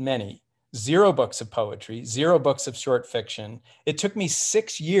 not many, 0 books of poetry, 0 books of short fiction. It took me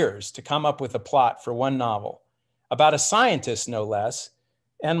 6 years to come up with a plot for one novel, about a scientist, no less,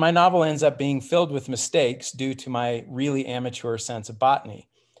 and my novel ends up being filled with mistakes due to my really amateur sense of botany.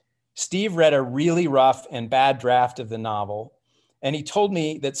 Steve read a really rough and bad draft of the novel, and he told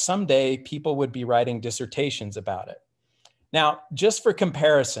me that someday people would be writing dissertations about it. Now, just for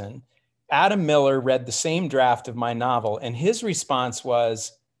comparison, Adam Miller read the same draft of my novel, and his response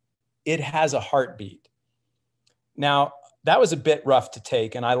was, "It has a heartbeat." Now, that was a bit rough to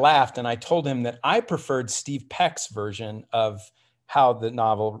take, and I laughed, and I told him that I preferred Steve Peck's version of how the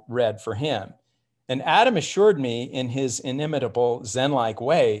novel read for him. And Adam assured me in his inimitable Zen-like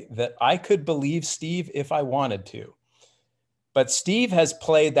way that I could believe Steve if I wanted to. But Steve has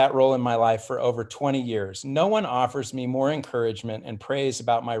played that role in my life for over 20 years. No one offers me more encouragement and praise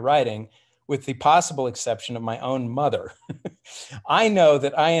about my writing, with the possible exception of my own mother. I know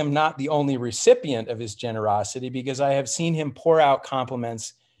that I am not the only recipient of his generosity because I have seen him pour out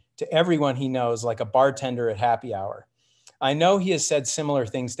compliments to everyone he knows like a bartender at happy hour. I know he has said similar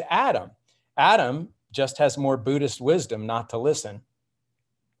things to Adam. Adam just has more Buddhist wisdom not to listen.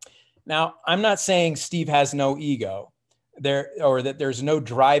 Now, I'm not saying Steve has no ego or that there's no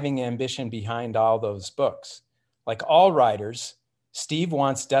driving ambition behind all those books. Like all writers, Steve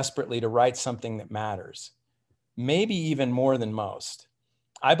wants desperately to write something that matters, maybe even more than most.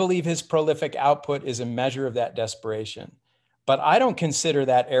 I believe his prolific output is a measure of that desperation, but I don't consider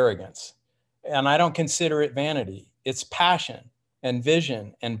that arrogance, and I don't consider it vanity. It's passion and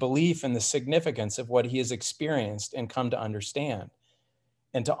vision and belief in the significance of what he has experienced and come to understand.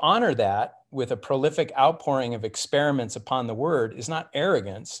 And to honor that with a prolific outpouring of experiments upon the word is not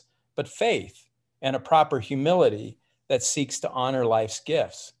arrogance, but faith and a proper humility that seeks to honor life's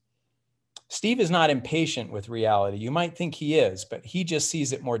gifts. Steve is not impatient with reality. You might think he is, but he just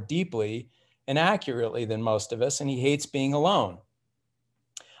sees it more deeply and accurately than most of us, and he hates being alone.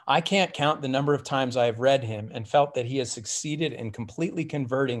 I can't count the number of times I have read him and felt that he has succeeded in completely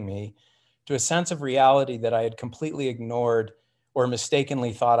converting me to a sense of reality that I had completely ignored or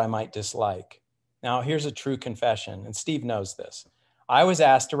mistakenly thought I might dislike. Now, here's a true confession, and Steve knows this. I was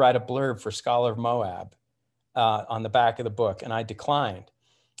asked to write a blurb for Scholar of Moab on the back of the book, and I declined.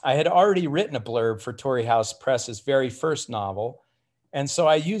 I had already written a blurb for Torrey House Press's very first novel, and so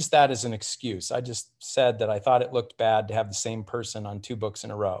I used that as an excuse. I just said that I thought it looked bad to have the same person on 2 books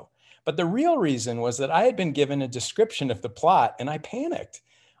in a row. But the real reason was that I had been given a description of the plot, and I panicked.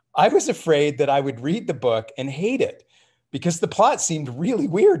 I was afraid that I would read the book and hate it, because the plot seemed really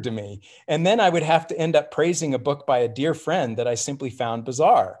weird to me. And then I would have to end up praising a book by a dear friend that I simply found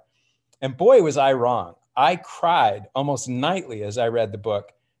bizarre. And boy, was I wrong. I cried almost nightly as I read the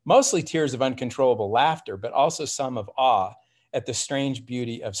book, mostly tears of uncontrollable laughter, but also some of awe at the strange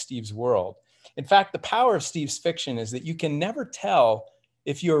beauty of Steve's world. In fact, the power of Steve's fiction is that you can never tell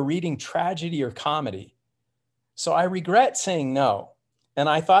if you're reading tragedy or comedy. So I regret saying no. And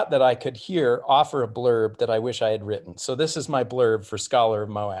I thought that I could here offer a blurb that I wish I had written. So this is my blurb for Scholar of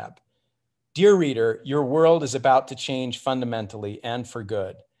Moab. Dear reader, your world is about to change fundamentally and for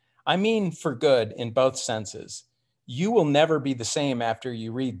good. I mean for good in both senses. You will never be the same after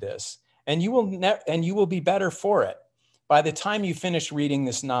you read this, and you will be better for it. By the time you finish reading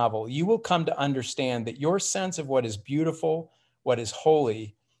this novel, you will come to understand that your sense of what is beautiful, what is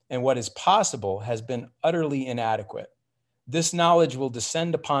holy, and what is possible has been utterly inadequate. This knowledge will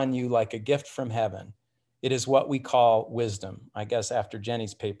descend upon you like a gift from heaven. It is what we call wisdom. I guess after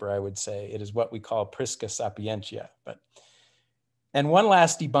Jenny's paper, I would say it is what we call prisca sapientia. And one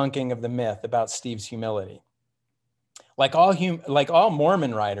last debunking of the myth about Steve's humility. Like all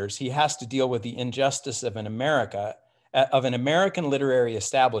Mormon writers, he has to deal with the injustice of an American literary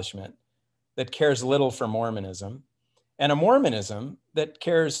establishment that cares little for Mormonism, and a Mormonism that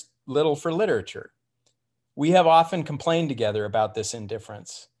cares little for literature. We have often complained together about this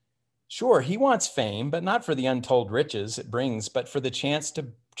indifference. Sure, he wants fame, but not for the untold riches it brings, but for the chance to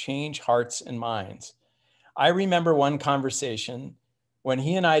change hearts and minds. I remember one conversation when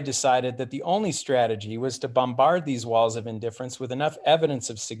he and I decided that the only strategy was to bombard these walls of indifference with enough evidence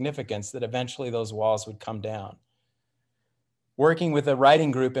of significance that eventually those walls would come down. Working with a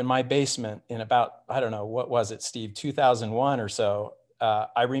writing group in my basement in about, I don't know, what was it, Steve, 2001 or so,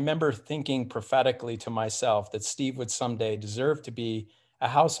 I remember thinking prophetically to myself that Steve would someday deserve to be a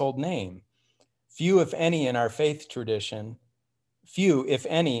household name. Few, if any, in our faith tradition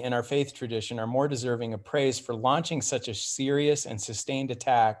are more deserving of praise for launching such a serious and sustained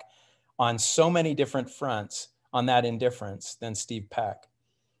attack on so many different fronts on that indifference than Steve Peck.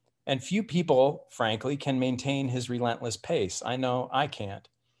 And few people, frankly, can maintain his relentless pace. I know I can't.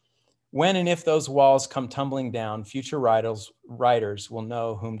 When and if those walls come tumbling down, future writers will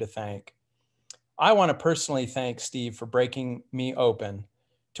know whom to thank. I want to personally thank Steve for breaking me open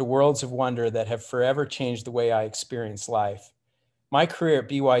to worlds of wonder that have forever changed the way I experience life. My career at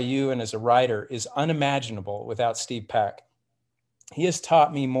BYU and as a writer is unimaginable without Steve Peck. He has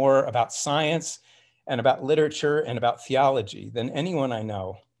taught me more about science and about literature and about theology than anyone I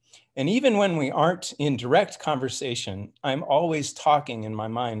know. And even when we aren't in direct conversation, I'm always talking in my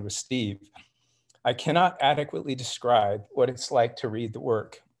mind with Steve. I cannot adequately describe what it's like to read the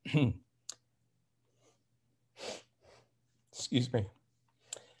work. Excuse me.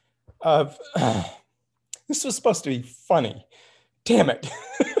 This was supposed to be funny. Damn it.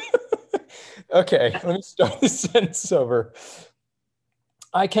 Okay, let me start this sentence over.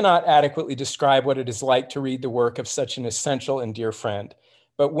 I cannot adequately describe what it is like to read the work of such an essential and dear friend.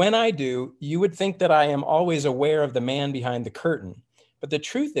 But when I do, you would think that I am always aware of the man behind the curtain. But the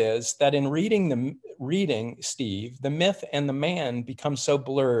truth is that in reading reading, Steve, the myth and the man become so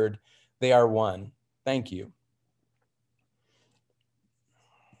blurred, they are one. Thank you.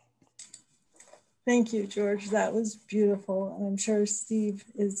 Thank you, George. That was beautiful. And I'm sure Steve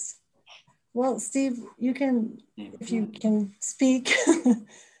is, well, Steve, you can, if you can speak, we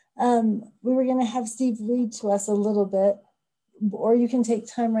were going to have Steve read to us a little bit, or you can take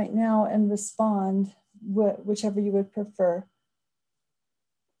time right now and respond, whichever you would prefer.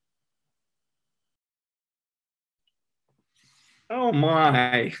 Oh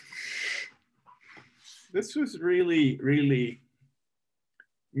my. This was really, really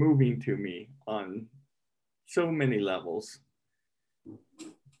moving to me on so many levels.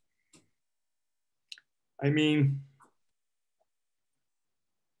 I mean,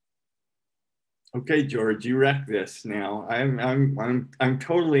 okay, George, you wrecked this now. I'm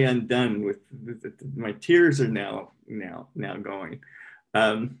totally undone with my tears are now going.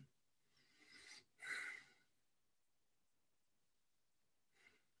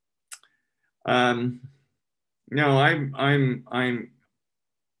 No, I'm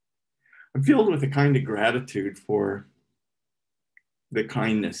filled with a kind of gratitude for the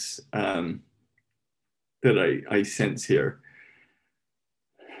kindness that I sense here.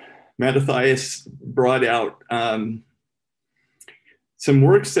 Mattathias brought out some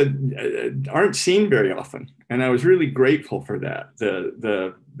works that aren't seen very often, and I was really grateful for that.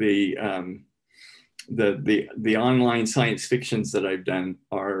 The online science fictions that I've done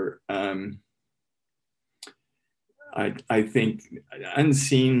are, I think,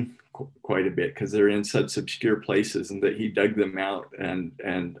 unseen quite a bit because they're in such obscure places, and that he dug them out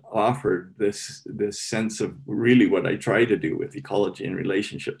and offered this sense of really what I try to do with ecology and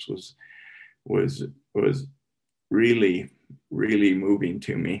relationships was really, really moving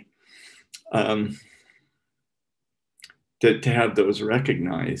to me. To have those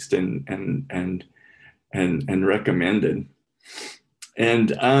recognized and recommended.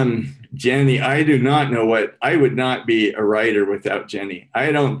 And Jenny, I do not know what, I would not be a writer without Jenny.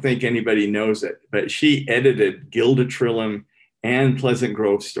 I don't think anybody knows it, but she edited Gilda Trilling and Pleasant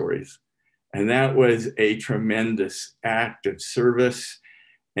Grove Stories. And that was a tremendous act of service.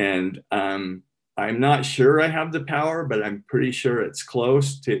 And I'm not sure I have the power, but I'm pretty sure it's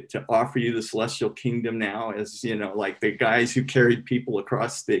close to offer you the celestial kingdom now, as, you know, like the guys who carried people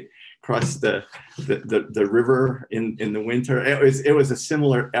across the river in the winter. It was a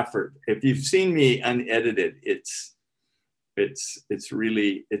similar effort. If you've seen me unedited, it's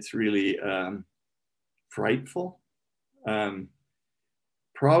really frightful.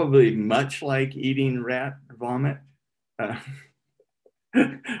 Probably much like eating rat vomit.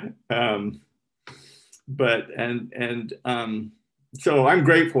 So I'm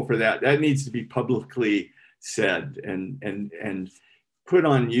grateful for that. That needs to be publicly said and put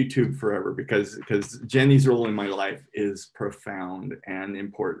on YouTube forever, because Jenny's role in my life is profound and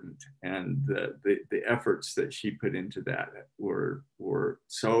important, and the efforts that she put into that were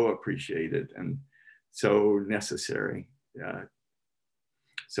so appreciated and so necessary.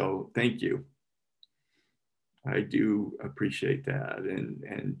 So thank you. I do appreciate that,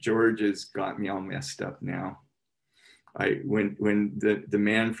 and George has got me all messed up now. When the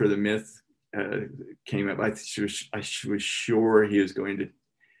man for the myth came up, I was sure he was going to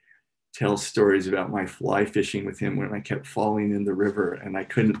tell stories about my fly fishing with him when I kept falling in the river, and I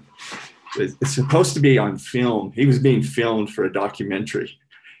couldn't. It's supposed to be on film. He was being filmed for a documentary,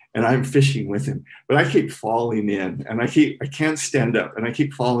 and I'm fishing with him, but I keep falling in, and I can't stand up, and I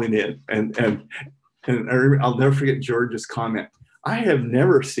keep falling in, and I'll never forget George's comment. I have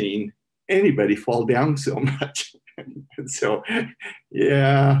never seen anybody fall down so much. And so,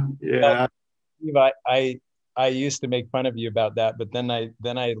 yeah. Well, Steve, I used to make fun of you about that, but then I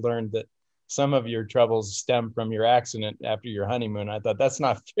learned that some of your troubles stem from your accident after your honeymoon. I thought that's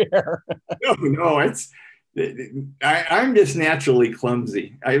not fair. No, I'm just naturally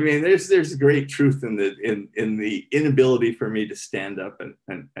clumsy. I mean, there's great truth in the inability for me to stand up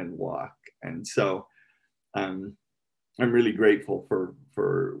and walk, and so I'm really grateful for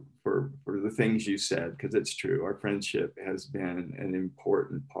the things you said, because it's true. Our friendship has been an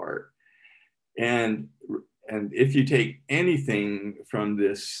important part, and if you take anything from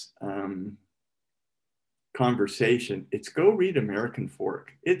this conversation, it's go read American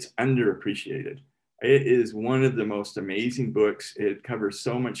Fork. It's underappreciated. It is one of the most amazing books. It covers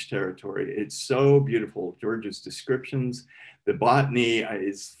so much territory. It's so beautiful. George's descriptions, the botany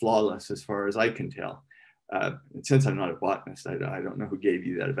is flawless as far as I can tell. Since I'm not a botanist, I don't know who gave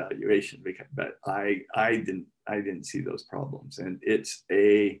you that evaluation, but I didn't see those problems, and it's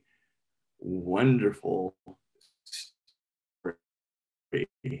a wonderful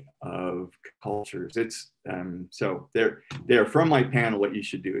of cultures. It's so they're from my panel. What you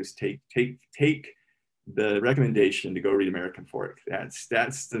should do is take the recommendation to go read American Fork. That's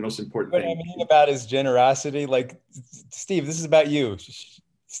the most important what thing. What I mean about his generosity, like, Steve, this is about you.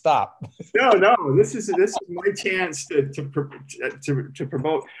 Stop. No, this is my chance to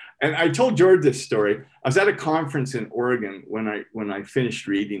promote. And I told George this story. I was at a conference in Oregon when I finished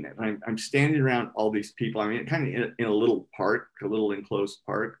reading it. I'm standing around all these people. I mean, kind of in a little park, a little enclosed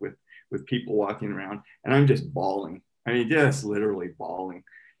park with people walking around, and I'm just bawling. I mean, just literally bawling,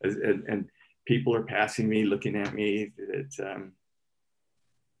 and people are passing me, looking at me. It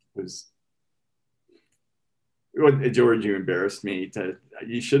was. George, you embarrassed me.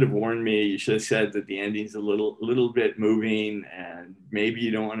 You should have warned me. You should have said that the ending's a little bit moving, and maybe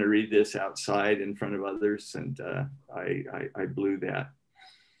you don't want to read this outside in front of others. And I blew that.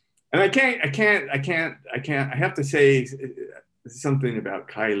 And I have to say something about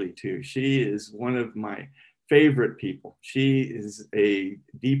Kylie too. She is one of my favorite people. She is a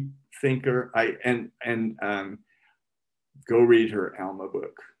deep thinker. Go read her Alma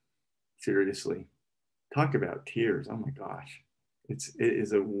book. Seriously. Talk about tears. Oh my gosh. It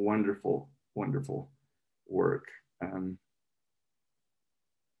is a wonderful, wonderful work.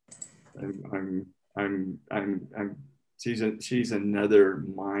 She's another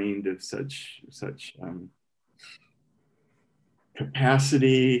mind of such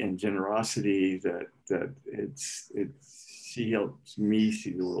capacity and generosity that she helps me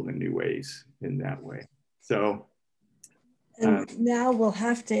see the world in new ways in that way. So and now we'll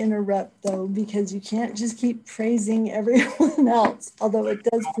have to interrupt though, because you can't just keep praising everyone else, although it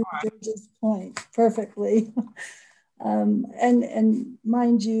does prove George's point perfectly. And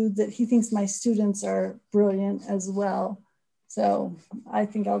mind you that he thinks my students are brilliant as well. So I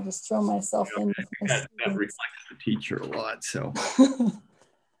think I'll just throw myself in. That reflects the teacher a lot, so.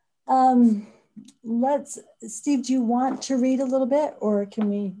 Steve, do you want to read a little bit, or should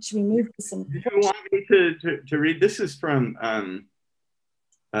we move to some? Do you want me to read? This is from,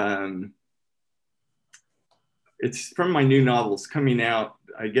 it's from my new novels coming out,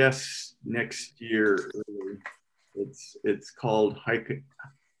 I guess, next year. It's called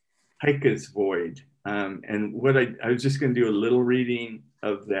Heike's Void. And what I was just going to do a little reading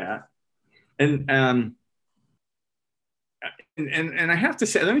of that. And I have to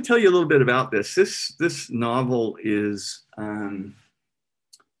say, let me tell you a little bit about this. This novel is, as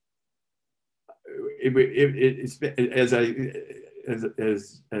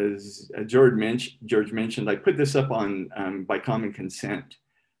George mentioned, I put this up on by common consent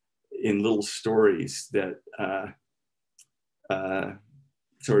in little stories that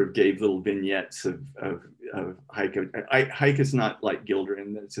sort of gave little vignettes of Heike. Heike is not like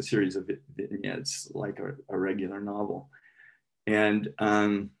Gildren. It's a series of vignettes like a regular novel. And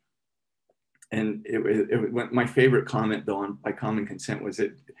my favorite comment though on by common consent was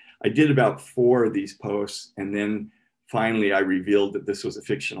that I did about 4 of these posts, and then finally I revealed that this was a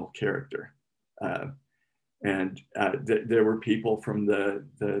fictional character. There were people from the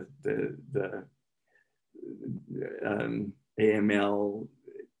AML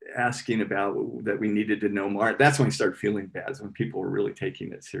asking about that we needed to know more. That's when I started feeling bad, when people were really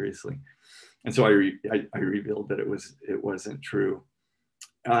taking it seriously. And so I revealed that it wasn't true.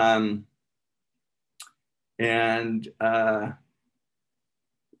 My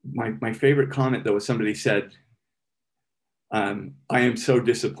favorite comment though was somebody said, I am so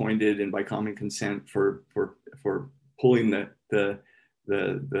disappointed in by common consent for pulling the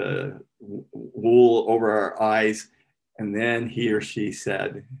wool over our eyes. And then he or she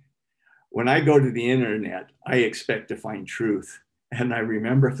said, when I go to the internet, I expect to find truth. And I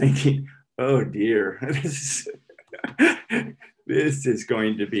remember thinking, oh dear, this is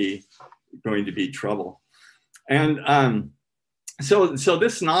going to be trouble. And so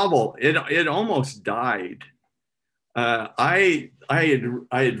this novel, it almost died. I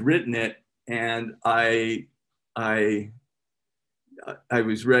had written it, and I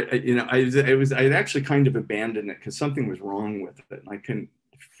was I'd actually kind of abandoned it because something was wrong with it, and I couldn't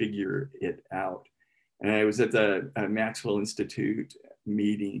figure it out. And I was at the Maxwell Institute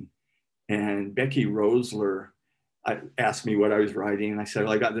meeting, and Becky Rosler asked me what I was writing, and I said,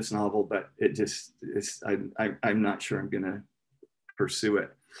 well, I got this novel, but I'm not sure I'm going to pursue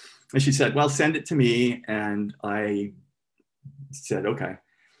it. And she said, well, send it to me. And I said, okay.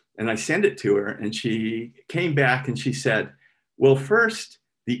 And I sent it to her, and she came back and she said, well, first,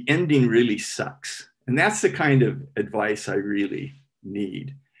 the ending really sucks. And that's the kind of advice I really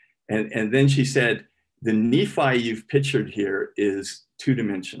need. And then she said, the Nephi you've pictured here is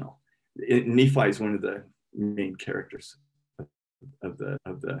 2-dimensional. Nephi is one of the main characters of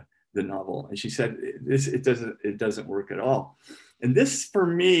the novel. And she said, it doesn't work at all. And this for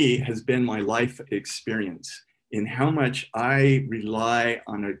me has been my life experience in how much I rely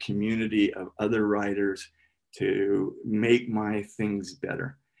on a community of other writers to make my things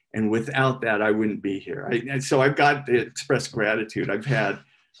better. And without that, I wouldn't be here. So I've got to express gratitude. I've had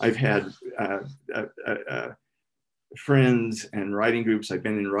friends and writing groups. I've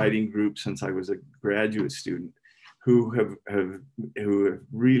been in writing groups since I was a graduate student who have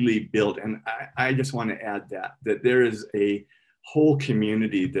really built. And I just want to add that there is a whole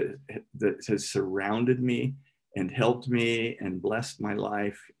community that has surrounded me and helped me and blessed my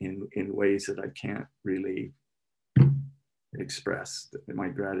life in ways that I can't really express my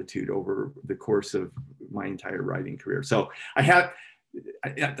gratitude over the course of my entire writing career. So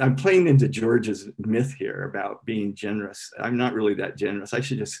I'm playing into George's myth here about being generous. I'm not really that generous.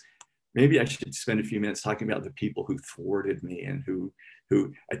 Maybe I should spend a few minutes talking about the people who thwarted me and who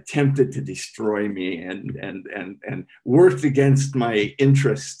attempted to destroy me and worked against my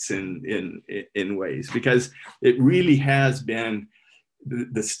interests in ways, because it really has been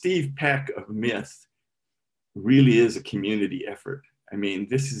the Steve Peck of myth really is a community effort. I mean,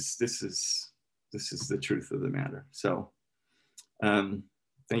 this is the truth of the matter. So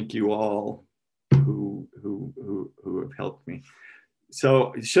thank you all who have helped me.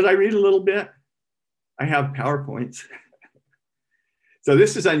 So should I read a little bit? I have PowerPoints. So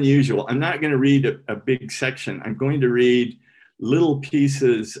this is unusual. I'm not going to read a big section. I'm going to read little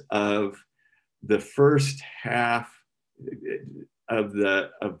pieces of the first half of the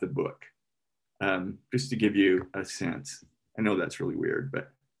book, just to give you a sense. I know that's really weird,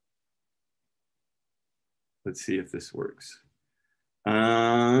 but let's see if this works.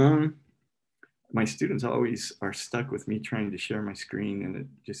 My students always are stuck with me trying to share my screen, and it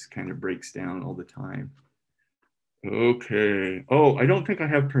just kind of breaks down all the time. Okay. Oh, I don't think I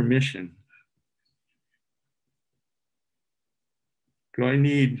have permission. I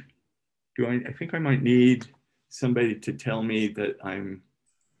think I might need somebody to tell me that I'm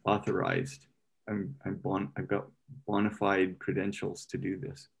authorized. I've got bona fide credentials to do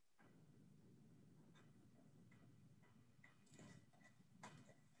this.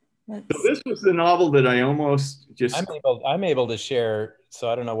 So this was the novel that I almost just... I'm able to share, so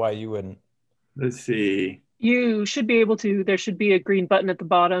I don't know why you wouldn't. Let's see. You should be able to. There should be a green button at the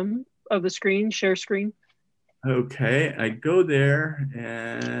bottom of the screen, share screen. Okay, I go there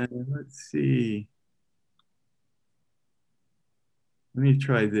and let's see. Let me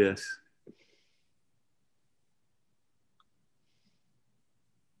try this.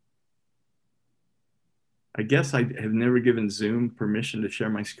 I guess I have never given Zoom permission to share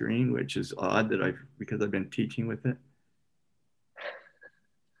my screen, which is odd because I've been teaching with it.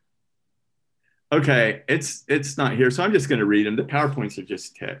 Okay, it's not here, so I'm just going to read them. The PowerPoints are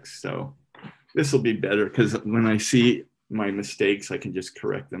just text, so this will be better because when I see my mistakes, I can just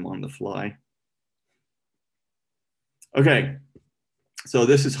correct them on the fly. Okay, so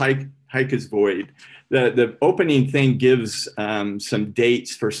this is Hike is Void. The opening thing gives some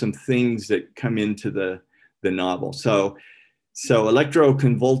dates for some things that come into the novel. So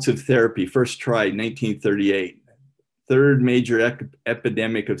electroconvulsive therapy, first tried 1938. Third major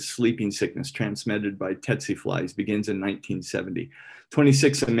epidemic of sleeping sickness transmitted by tsetse flies begins in 1970.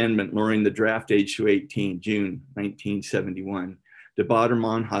 26th Amendment, lowering the draft age to 18, June 1971. The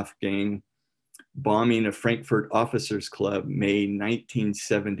Baader-Meinhof bombing of Frankfurt Officers Club, May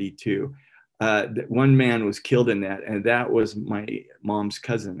 1972. One man was killed in that, and that was my mom's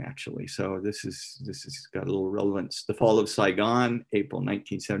cousin, actually. So this has got a little relevance. The fall of Saigon, April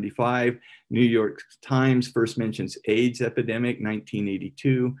 1975. New York Times first mentions AIDS epidemic,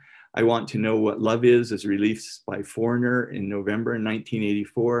 1982. I Want to Know What Love Is released by Foreigner in November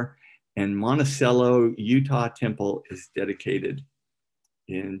 1984. And Monticello, Utah Temple is dedicated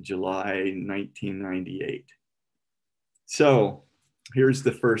in July 1998. So here's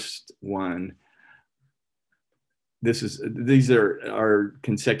the first one. These are our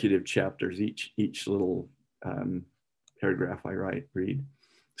consecutive chapters, each little paragraph I read.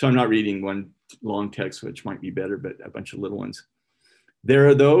 So I'm not reading one long text, which might be better, but a bunch of little ones. There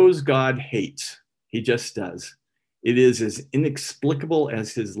are those God hates. He just does. It is as inexplicable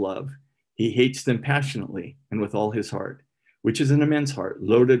as his love. He hates them passionately and with all his heart, which is an immense heart,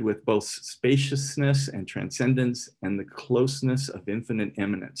 loaded with both spaciousness and transcendence and the closeness of infinite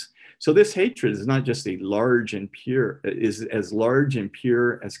eminence. So this hatred is not just large and pure, is as large and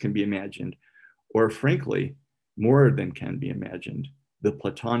pure as can be imagined, or frankly, more than can be imagined, the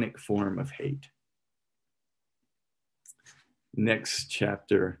Platonic form of hate. Next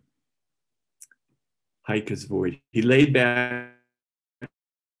chapter, Hike is Void. He laid back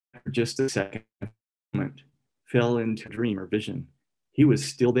just a second, fell into a dream or vision. He was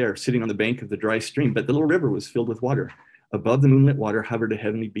still there, sitting on the bank of the dry stream, but the little river was filled with water. Above the moonlit water hovered a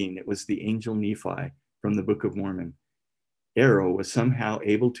heavenly being. It was the angel Nephi from the Book of Mormon. Arrow was somehow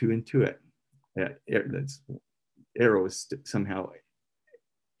able to intuit. Arrow was somehow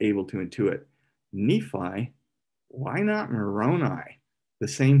able to intuit. Nephi, why not Moroni, the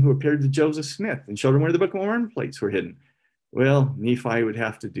same who appeared to Joseph Smith and showed him where the Book of Mormon plates were hidden? Well, Nephi would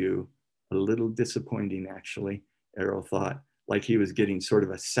have to do a little disappointing, actually, Arrow thought, like he was getting sort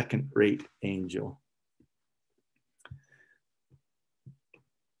of a second-rate angel.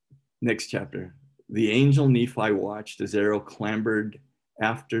 Next chapter. The angel Nephi watched as Arrow clambered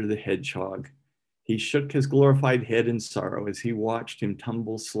after the hedgehog. He shook his glorified head in sorrow as he watched him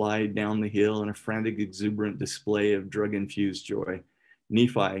tumble, slide down the hill in a frantic, exuberant display of drug-infused joy.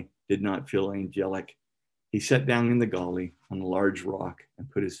 Nephi did not feel angelic. He sat down in the gully on a large rock and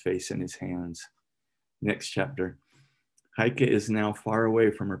put his face in his hands. Next chapter. Heike is now far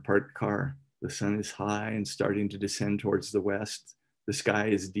away from her parked car. The sun is high and starting to descend towards the west. The sky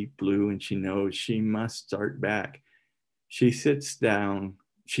is deep blue and she knows she must start back. She sits now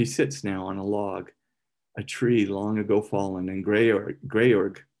on a log, a tree long ago fallen, and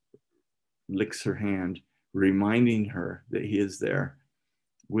Greorg licks her hand, reminding her that he is there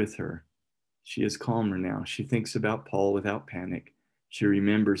with her. She is calmer now. She thinks about Paul without panic. She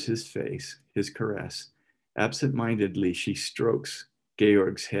remembers his face, his caress. Absent-mindedly, she strokes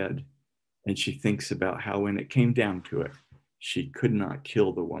Georg's head, and she thinks about how when it came down to it, she could not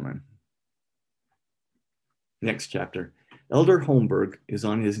kill the woman. Next chapter. Elder Holmberg is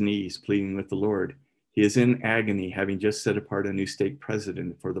on his knees pleading with the Lord. He is in agony, having just set apart a new stake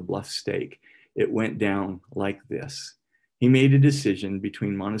president for the Bluff stake. It went down like this. He made a decision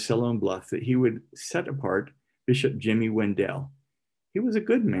between Monticello and Bluff that he would set apart Bishop Jimmy Wendell. He was a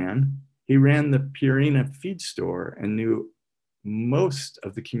good man. He ran the Purina feed store and knew most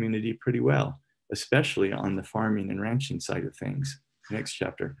of the community pretty well, especially on the farming and ranching side of things. Next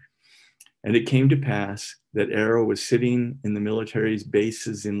chapter. And it came to pass that Arrow was sitting in the military's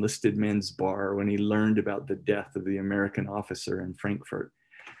base's enlisted men's bar when he learned about the death of the American officer in Frankfurt,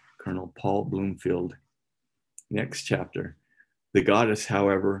 Colonel Paul Bloomfield. Next chapter. The goddess,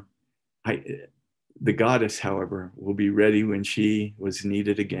 however, will be ready when she was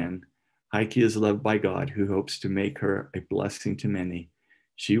needed again. Heike is loved by God, who hopes to make her a blessing to many.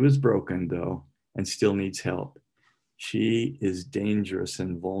 She was broken, though, and still needs help. She is dangerous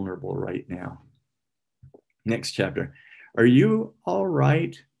and vulnerable right now. Next chapter. Are you all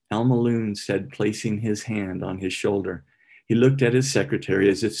right? Almaloon said, placing his hand on his shoulder. He looked at his secretary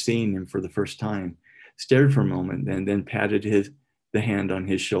as if seeing him for the first time, stared for a moment, and then patted the hand on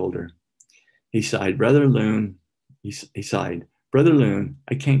his shoulder. He sighed. Brother Loon, he sighed. Brother Loon,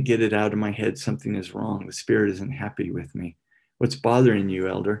 I can't get it out of my head. Something is wrong. The spirit isn't happy with me. What's bothering you,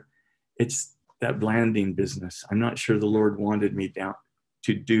 Elder? It's that blanding business. I'm not sure the Lord wanted me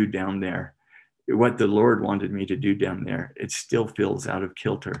to do down there. What the Lord wanted me to do down there, it still feels out of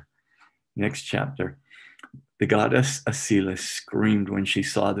kilter. Next chapter. The goddess Asila screamed when she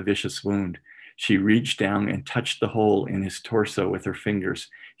saw the vicious wound. She reached down and touched the hole in his torso with her fingers.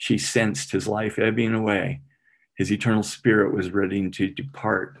 She sensed his life ebbing away. His eternal spirit was ready to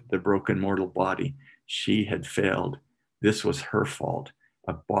depart the broken mortal body. She had failed. This was her fault,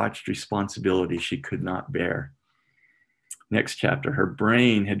 a botched responsibility she could not bear. Next chapter, her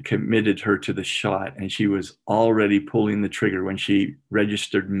brain had committed her to the shot and she was already pulling the trigger when she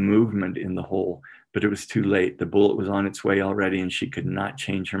registered movement in the hole, but it was too late. The bullet was on its way already and she could not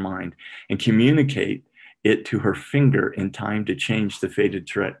change her mind and communicate it to her finger in time to change the fated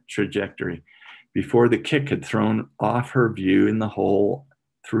trajectory. Before the kick had thrown off her view in the hole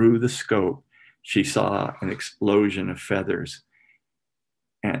through the scope, she saw an explosion of feathers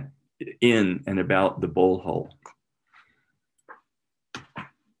in and about the bowl hole.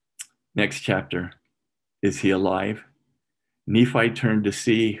 Next chapter. Is he alive? Nephi turned to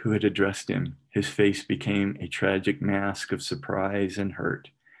see who had addressed him. His face became a tragic mask of surprise and hurt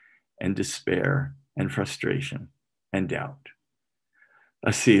and despair and frustration and doubt.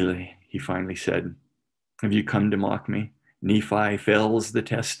 Asili, he finally said, have you come to mock me? Nephi fails the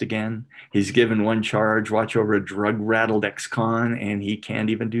test again. He's given one charge, watch over a drug-rattled ex-con, and he can't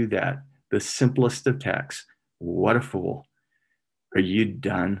even do that. The simplest of tasks. What a fool. Are you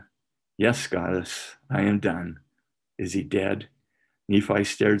done? Yes, goddess, I am done. Is he dead? Nephi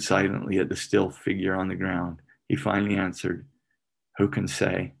stared silently at the still figure on the ground. He finally answered, who can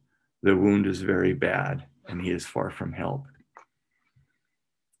say? The wound is very bad, and he is far from help.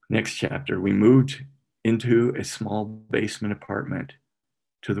 Next chapter, we moved into a small basement apartment.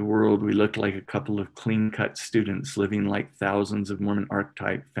 To the world, we looked like a couple of clean-cut students living like thousands of Mormon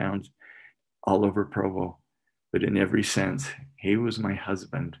archetype found all over Provo. But in every sense, he was my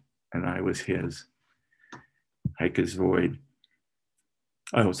husband and I was his. Heike's Void.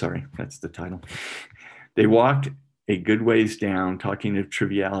 Oh, sorry, that's the title. They walked a good ways down, talking of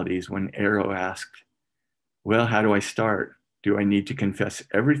trivialities, when Arrow asked, well, how do I start? Do I need to confess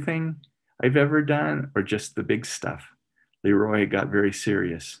everything I've ever done or just the big stuff? Leroy got very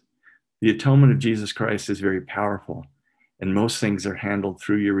serious. The atonement of Jesus Christ is very powerful, and most things are handled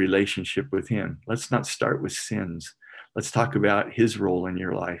through your relationship with him. Let's not start with sins. Let's talk about his role in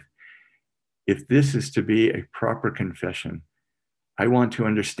your life. If this is to be a proper confession, I want to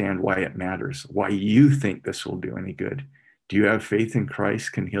understand why it matters, why you think this will do any good. Do you have faith in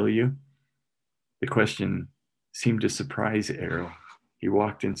Christ can heal you? The question seemed to surprise Arrow. He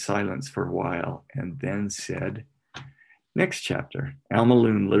walked in silence for a while and then said, next chapter. Alma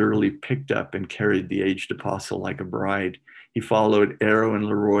Loon literally picked up and carried the aged apostle like a bride. He followed Arrow and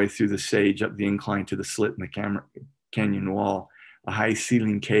Leroy through the sage up the incline to the slit in the canyon wall, a high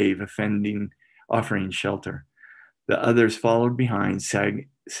ceiling cave offering shelter. The others followed behind,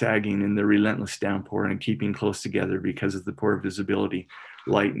 sagging in the relentless downpour and keeping close together because of the poor visibility.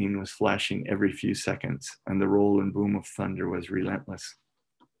 Lightning was flashing every few seconds, and the roll and boom of thunder was relentless.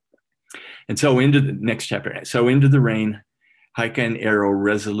 And so into the next chapter. So into the rain, Heike and Arrow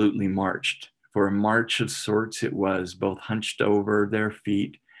resolutely marched. For a march of sorts it was, both hunched over their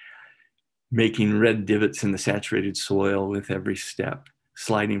feet, making red divots in the saturated soil with every step,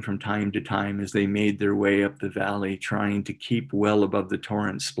 sliding from time to time as they made their way up the valley, trying to keep well above the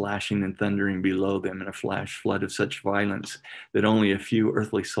torrent splashing and thundering below them in a flash flood of such violence that only a few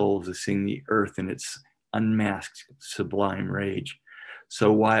earthly souls have seen the earth in its unmasked sublime rage.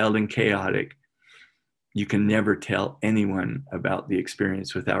 So wild and chaotic, you can never tell anyone about the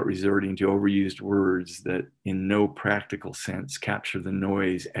experience without resorting to overused words that in no practical sense capture the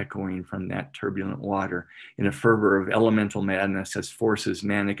noise echoing from that turbulent water in a fervor of elemental madness as forces,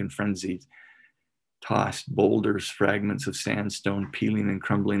 manic and frenzied, tossed boulders, fragments of sandstone peeling and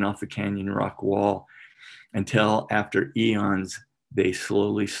crumbling off the canyon rock wall until after eons, they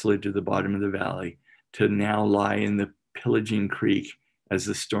slowly slid to the bottom of the valley to now lie in the pillaging creek as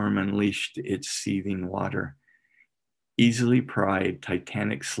the storm unleashed its seething water. Easily pried,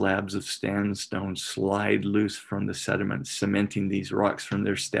 titanic slabs of sandstone slide loose from the sediment, cementing these rocks from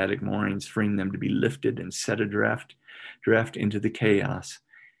their static moorings, freeing them to be lifted and set adrift into the chaos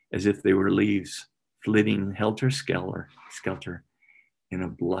as if they were leaves flitting helter-skelter in a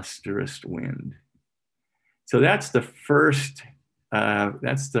blusterous wind. So that's the first,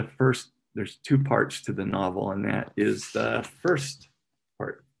 there's two parts to the novel, and that is the first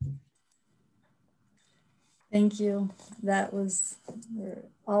part. Thank you. We're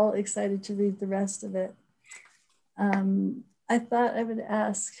all excited to read the rest of it. I thought I would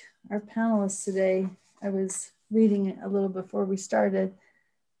ask our panelists today. I was reading it a little before we started,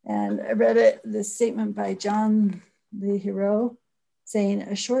 and I read this statement by John the Hero saying,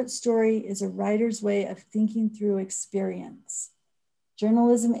 a short story is a writer's way of thinking through experience.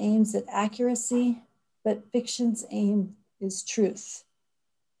 Journalism aims at accuracy, but fiction's aim is truth.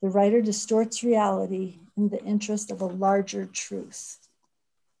 The writer distorts reality in the interest of a larger truth.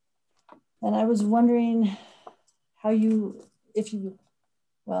 And I was wondering how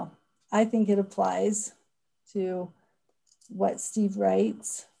well, I think it applies to what Steve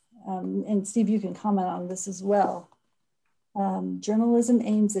writes. And Steve, you can comment on this as well. Journalism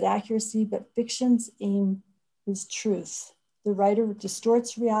aims at accuracy, but fiction's aim is truth. The writer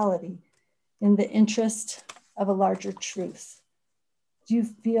distorts reality in the interest of a larger truth. Do you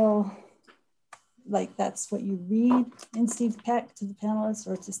feel like that's what you read in Steve Peck, to the panelists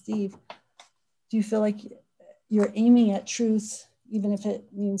or to Steve? Do you feel like you're aiming at truth, even if it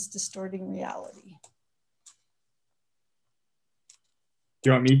means distorting reality? Do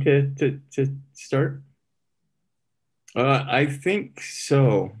you want me to start? I think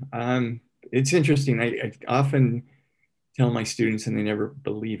so. It's interesting. I often tell my students, and they never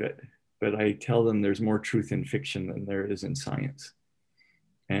believe it, but I tell them there's more truth in fiction than there is in science.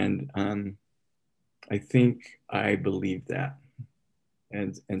 And I think I believe that.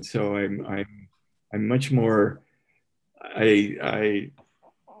 And so I'm much more, I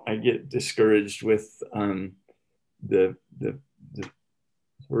get discouraged with the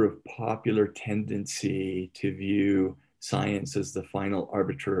sort of popular tendency to view science as the final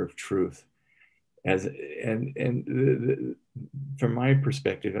arbiter of truth. From my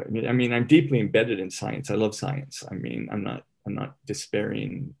perspective, I mean, I'm deeply embedded in science. I love science. I mean, I'm not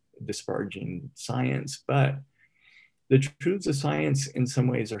disparaging science, but the truths of science in some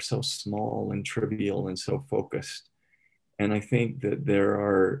ways are so small and trivial and so focused. And I think that there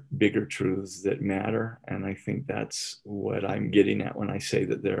are bigger truths that matter. And I think that's what I'm getting at when I say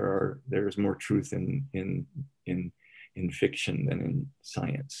that there's more truth in fiction than in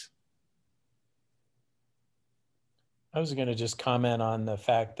science. I was going to just comment on the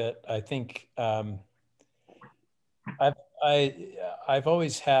fact that I think I've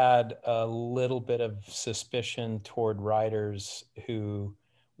always had a little bit of suspicion toward writers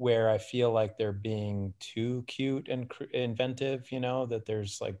where I feel like they're being too cute and inventive, that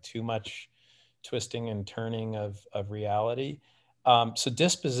there's like too much twisting and turning of reality. So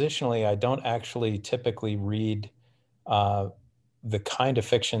dispositionally, I don't actually typically read the kind of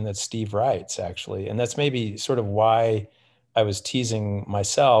fiction that Steve writes, actually. And that's maybe sort of why I was teasing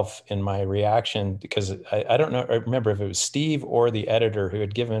myself in my reaction, because I don't know, I remember if it was Steve or the editor who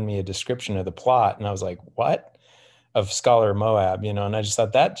had given me a description of the plot. And I was like, what? Of Scholar Moab, and I just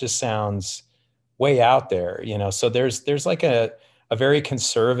thought that just sounds way out there, So there's like a very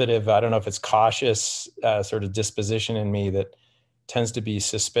conservative, I don't know if it's cautious sort of disposition in me that tends to be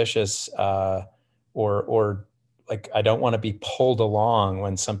suspicious or like I don't want to be pulled along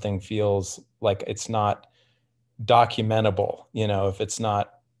when something feels like it's not documentable, if it's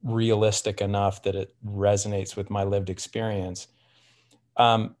not realistic enough that it resonates with my lived experience.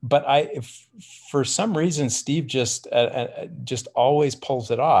 But for some reason, Steve just always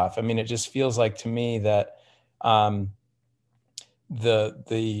pulls it off. I mean, it just feels like to me that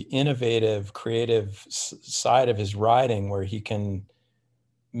the innovative, creative side of his writing, where he can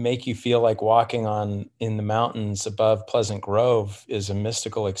make you feel like walking in the mountains above Pleasant Grove, is a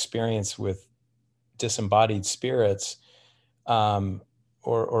mystical experience with disembodied spirits,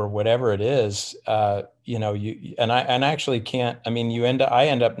 or whatever it is. I actually can't. I mean, I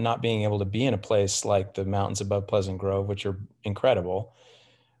end up not being able to be in a place like the mountains above Pleasant Grove, which are incredible,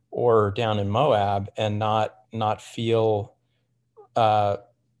 or down in Moab, and not feel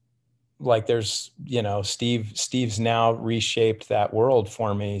like there's, Steve's now reshaped that world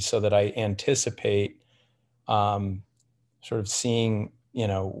for me so that I anticipate sort of seeing,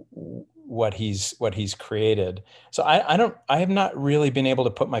 what he's created. So I have not really been able to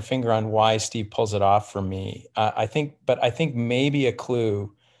put my finger on why Steve pulls it off for me. I think maybe a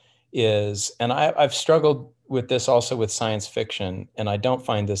clue is, and I've struggled with this also with science fiction, and I don't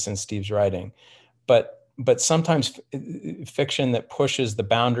find this in Steve's writing, but sometimes fiction that pushes the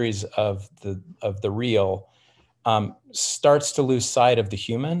boundaries of the real starts to lose sight of the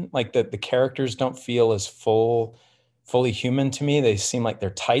human. Like the characters don't feel as fully human to me. They seem like they're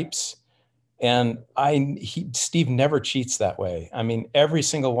types. And Steve never cheats that way. I mean, every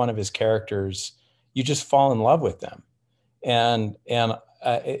single one of his characters, you just fall in love with them. And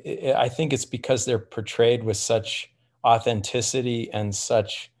I think it's because they're portrayed with such authenticity and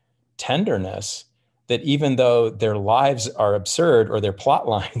such tenderness that even though their lives are absurd or their plot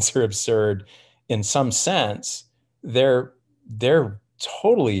lines are absurd in some sense, they're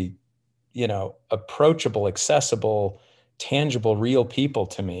totally, approachable, accessible, tangible, real people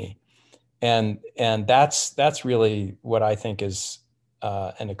to me. And that's really what I think is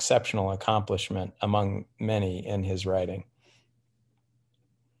an exceptional accomplishment among many in his writing.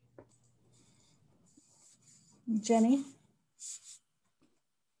 Jenny?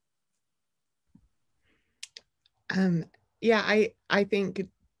 Yeah, I think,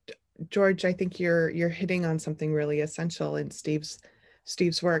 George, I think you're hitting on something really essential in Steve's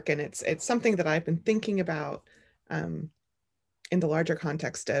work, and it's something that I've been thinking about in the larger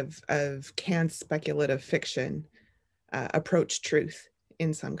context of can speculative fiction approach truth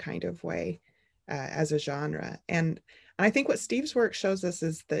in some kind of way as a genre, and I think what Steve's work shows us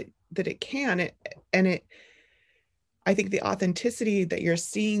is that it can, I think the authenticity that you're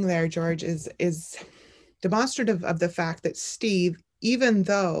seeing there, George, is demonstrative of the fact that Steve, even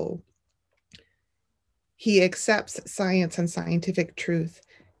though he accepts science and scientific truth,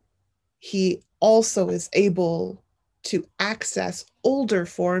 he also is able to access older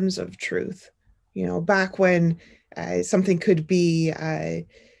forms of truth. Back when something could be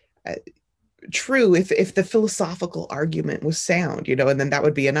true if the philosophical argument was sound, and then that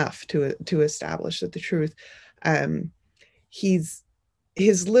would be enough to establish that the truth.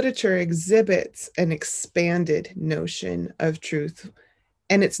 His literature exhibits an expanded notion of truth.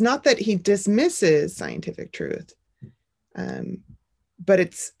 And it's not that he dismisses scientific truth, but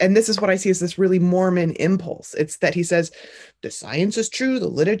and this is what I see as this really Mormon impulse. It's that he says, the science is true, the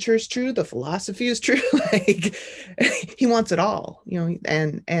literature is true, the philosophy is true. Like, he wants it all,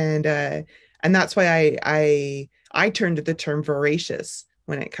 and that's why I turn to the term voracious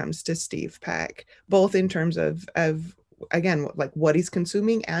when it comes to Steve Peck, both in terms of again, like what he's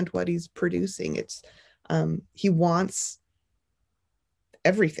consuming and what he's producing. It's he wants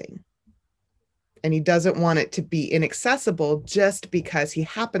everything, and he doesn't want it to be inaccessible just because he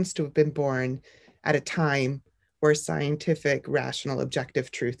happens to have been born at a time where scientific, rational, objective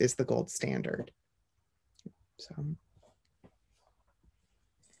truth is the gold standard. So,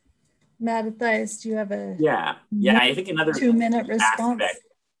 Mattathias, do you have a I think another 2-minute response?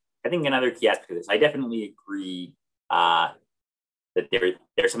 I think another key aspect of this, I definitely agree that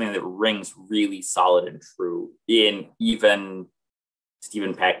there's something that rings really solid and true in even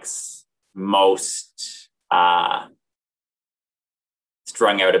Stephen Peck's most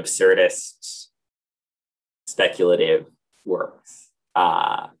strung out absurdist speculative works.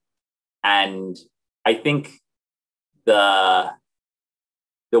 And I think the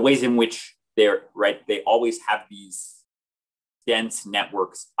ways in which they always have these dense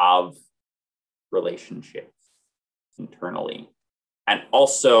networks of relationships internally. And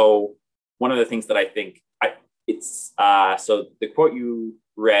also one of the things that I think so the quote you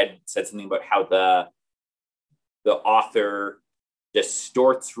read said something about how the author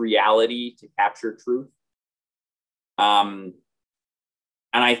distorts reality to capture truth. And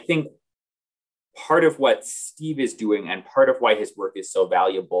I think part of what Steve is doing and part of why his work is so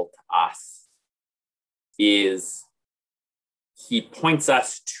valuable to us is he points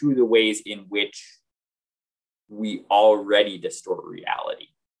us to the ways in which we already distort reality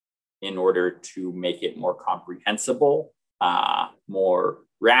in order to make it more comprehensible, more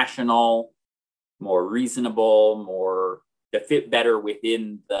rational, more reasonable, more to fit better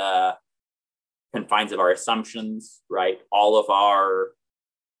within the confines of our assumptions, right? All of our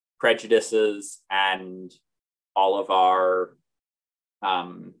prejudices and all of our,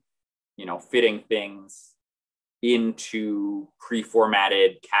 fitting things into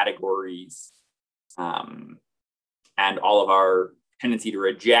pre-formatted categories, and all of our tendency to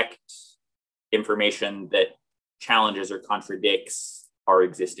reject information that challenges or contradicts our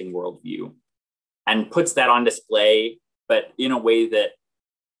existing worldview, and puts that on display, but in a way that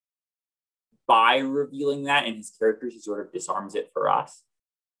by revealing that in his characters, he sort of disarms it for us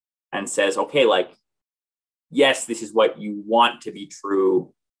and says, okay, like, yes, this is what you want to be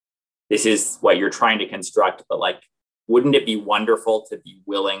true. This is what you're trying to construct, but like, wouldn't it be wonderful to be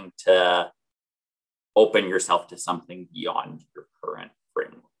willing to open yourself to something beyond your current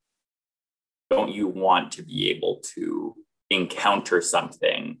framework? Don't you want to be able to encounter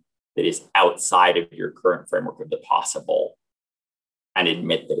something that is outside of your current framework of the possible and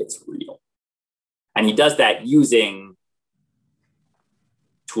admit that it's real? And he does that using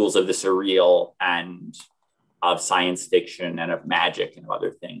tools of the surreal and of science fiction and of magic and of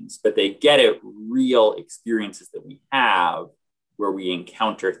other things, but they get at real experiences that we have where we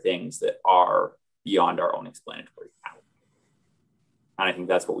encounter things that are beyond our own explanatory power. And I think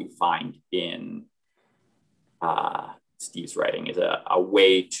that's what we find in Steve's writing, is a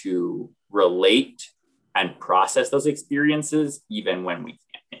way to relate and process those experiences, even when we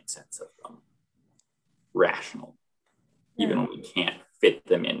can't make sense of them rationally, even when we can't fit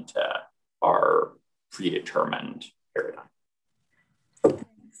them into our predetermined paradigm.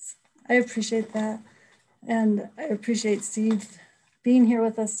 Thanks. I appreciate that. And I appreciate Steve being here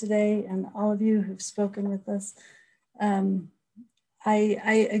with us today and all of you who've spoken with us.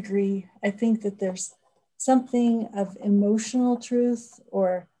 I agree. I think that there's something of emotional truth,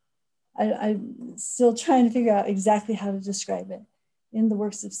 or I'm still trying to figure out exactly how to describe it, in the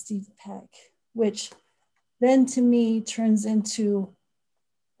works of Steve Peck, which then to me turns into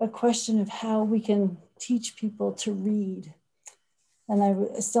a question of how we can teach people to read. And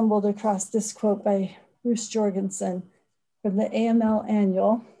I stumbled across this quote by Bruce Jorgensen from the AML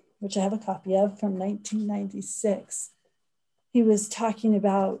Annual, which I have a copy of, from 1996. He was talking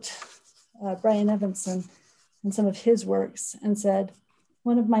about Brian Evanson and some of his works, and said,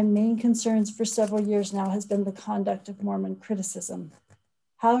 "One of my main concerns for several years now has been the conduct of Mormon criticism.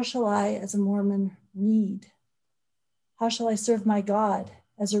 How shall I, as a Mormon, read? How shall I serve my God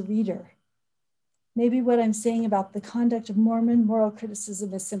as a reader? Maybe what I'm saying about the conduct of Mormon moral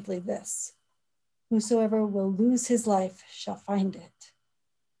criticism is simply this: whosoever will lose his life shall find it.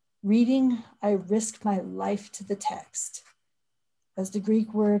 Reading, I risk my life to the text, as the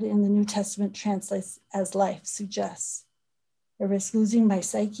Greek word in the New Testament translates as life suggests. I risk losing my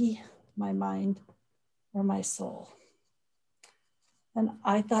psyche, my mind, or my soul." And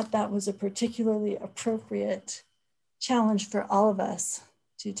I thought that was a particularly appropriate challenge for all of us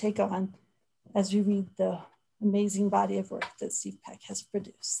to take on as we read the amazing body of work that Steve Peck has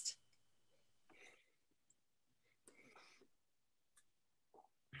produced.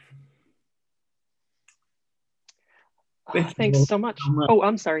 Thanks so much. Oh,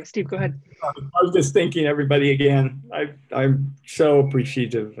 I'm sorry, Steve, go ahead. I was just thanking everybody again. I'm so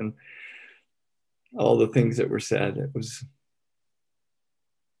appreciative and all the things that were said. It was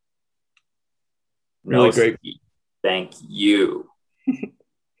really great. Thank you.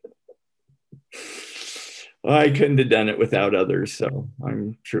 I couldn't have done it without others, so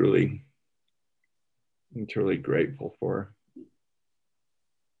I'm truly grateful for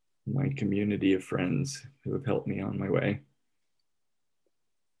my community of friends who have helped me on my way.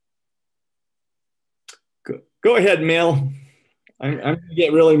 Go ahead, Mel. I'm gonna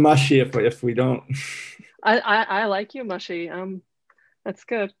get really mushy if we don't. I like you, mushy. That's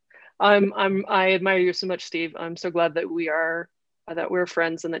good. I admire you so much, Steve. I'm so glad that we're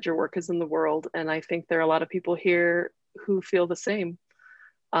friends and that your work is in the world. And I think there are a lot of people here who feel the same.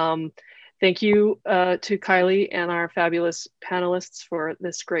 Thank you to Kylie and our fabulous panelists for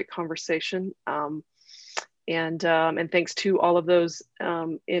this great conversation. And thanks to all of those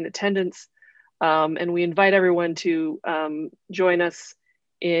in attendance. And we invite everyone to join us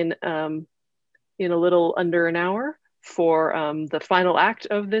in a little under an hour for the final act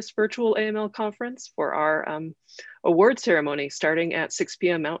of this virtual AML conference for our award ceremony starting at 6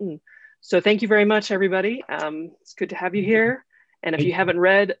 p.m. Mountain. So thank you very much, everybody. It's good to have you here. And if you haven't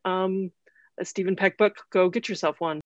read a Stephen Peck book, go get yourself one.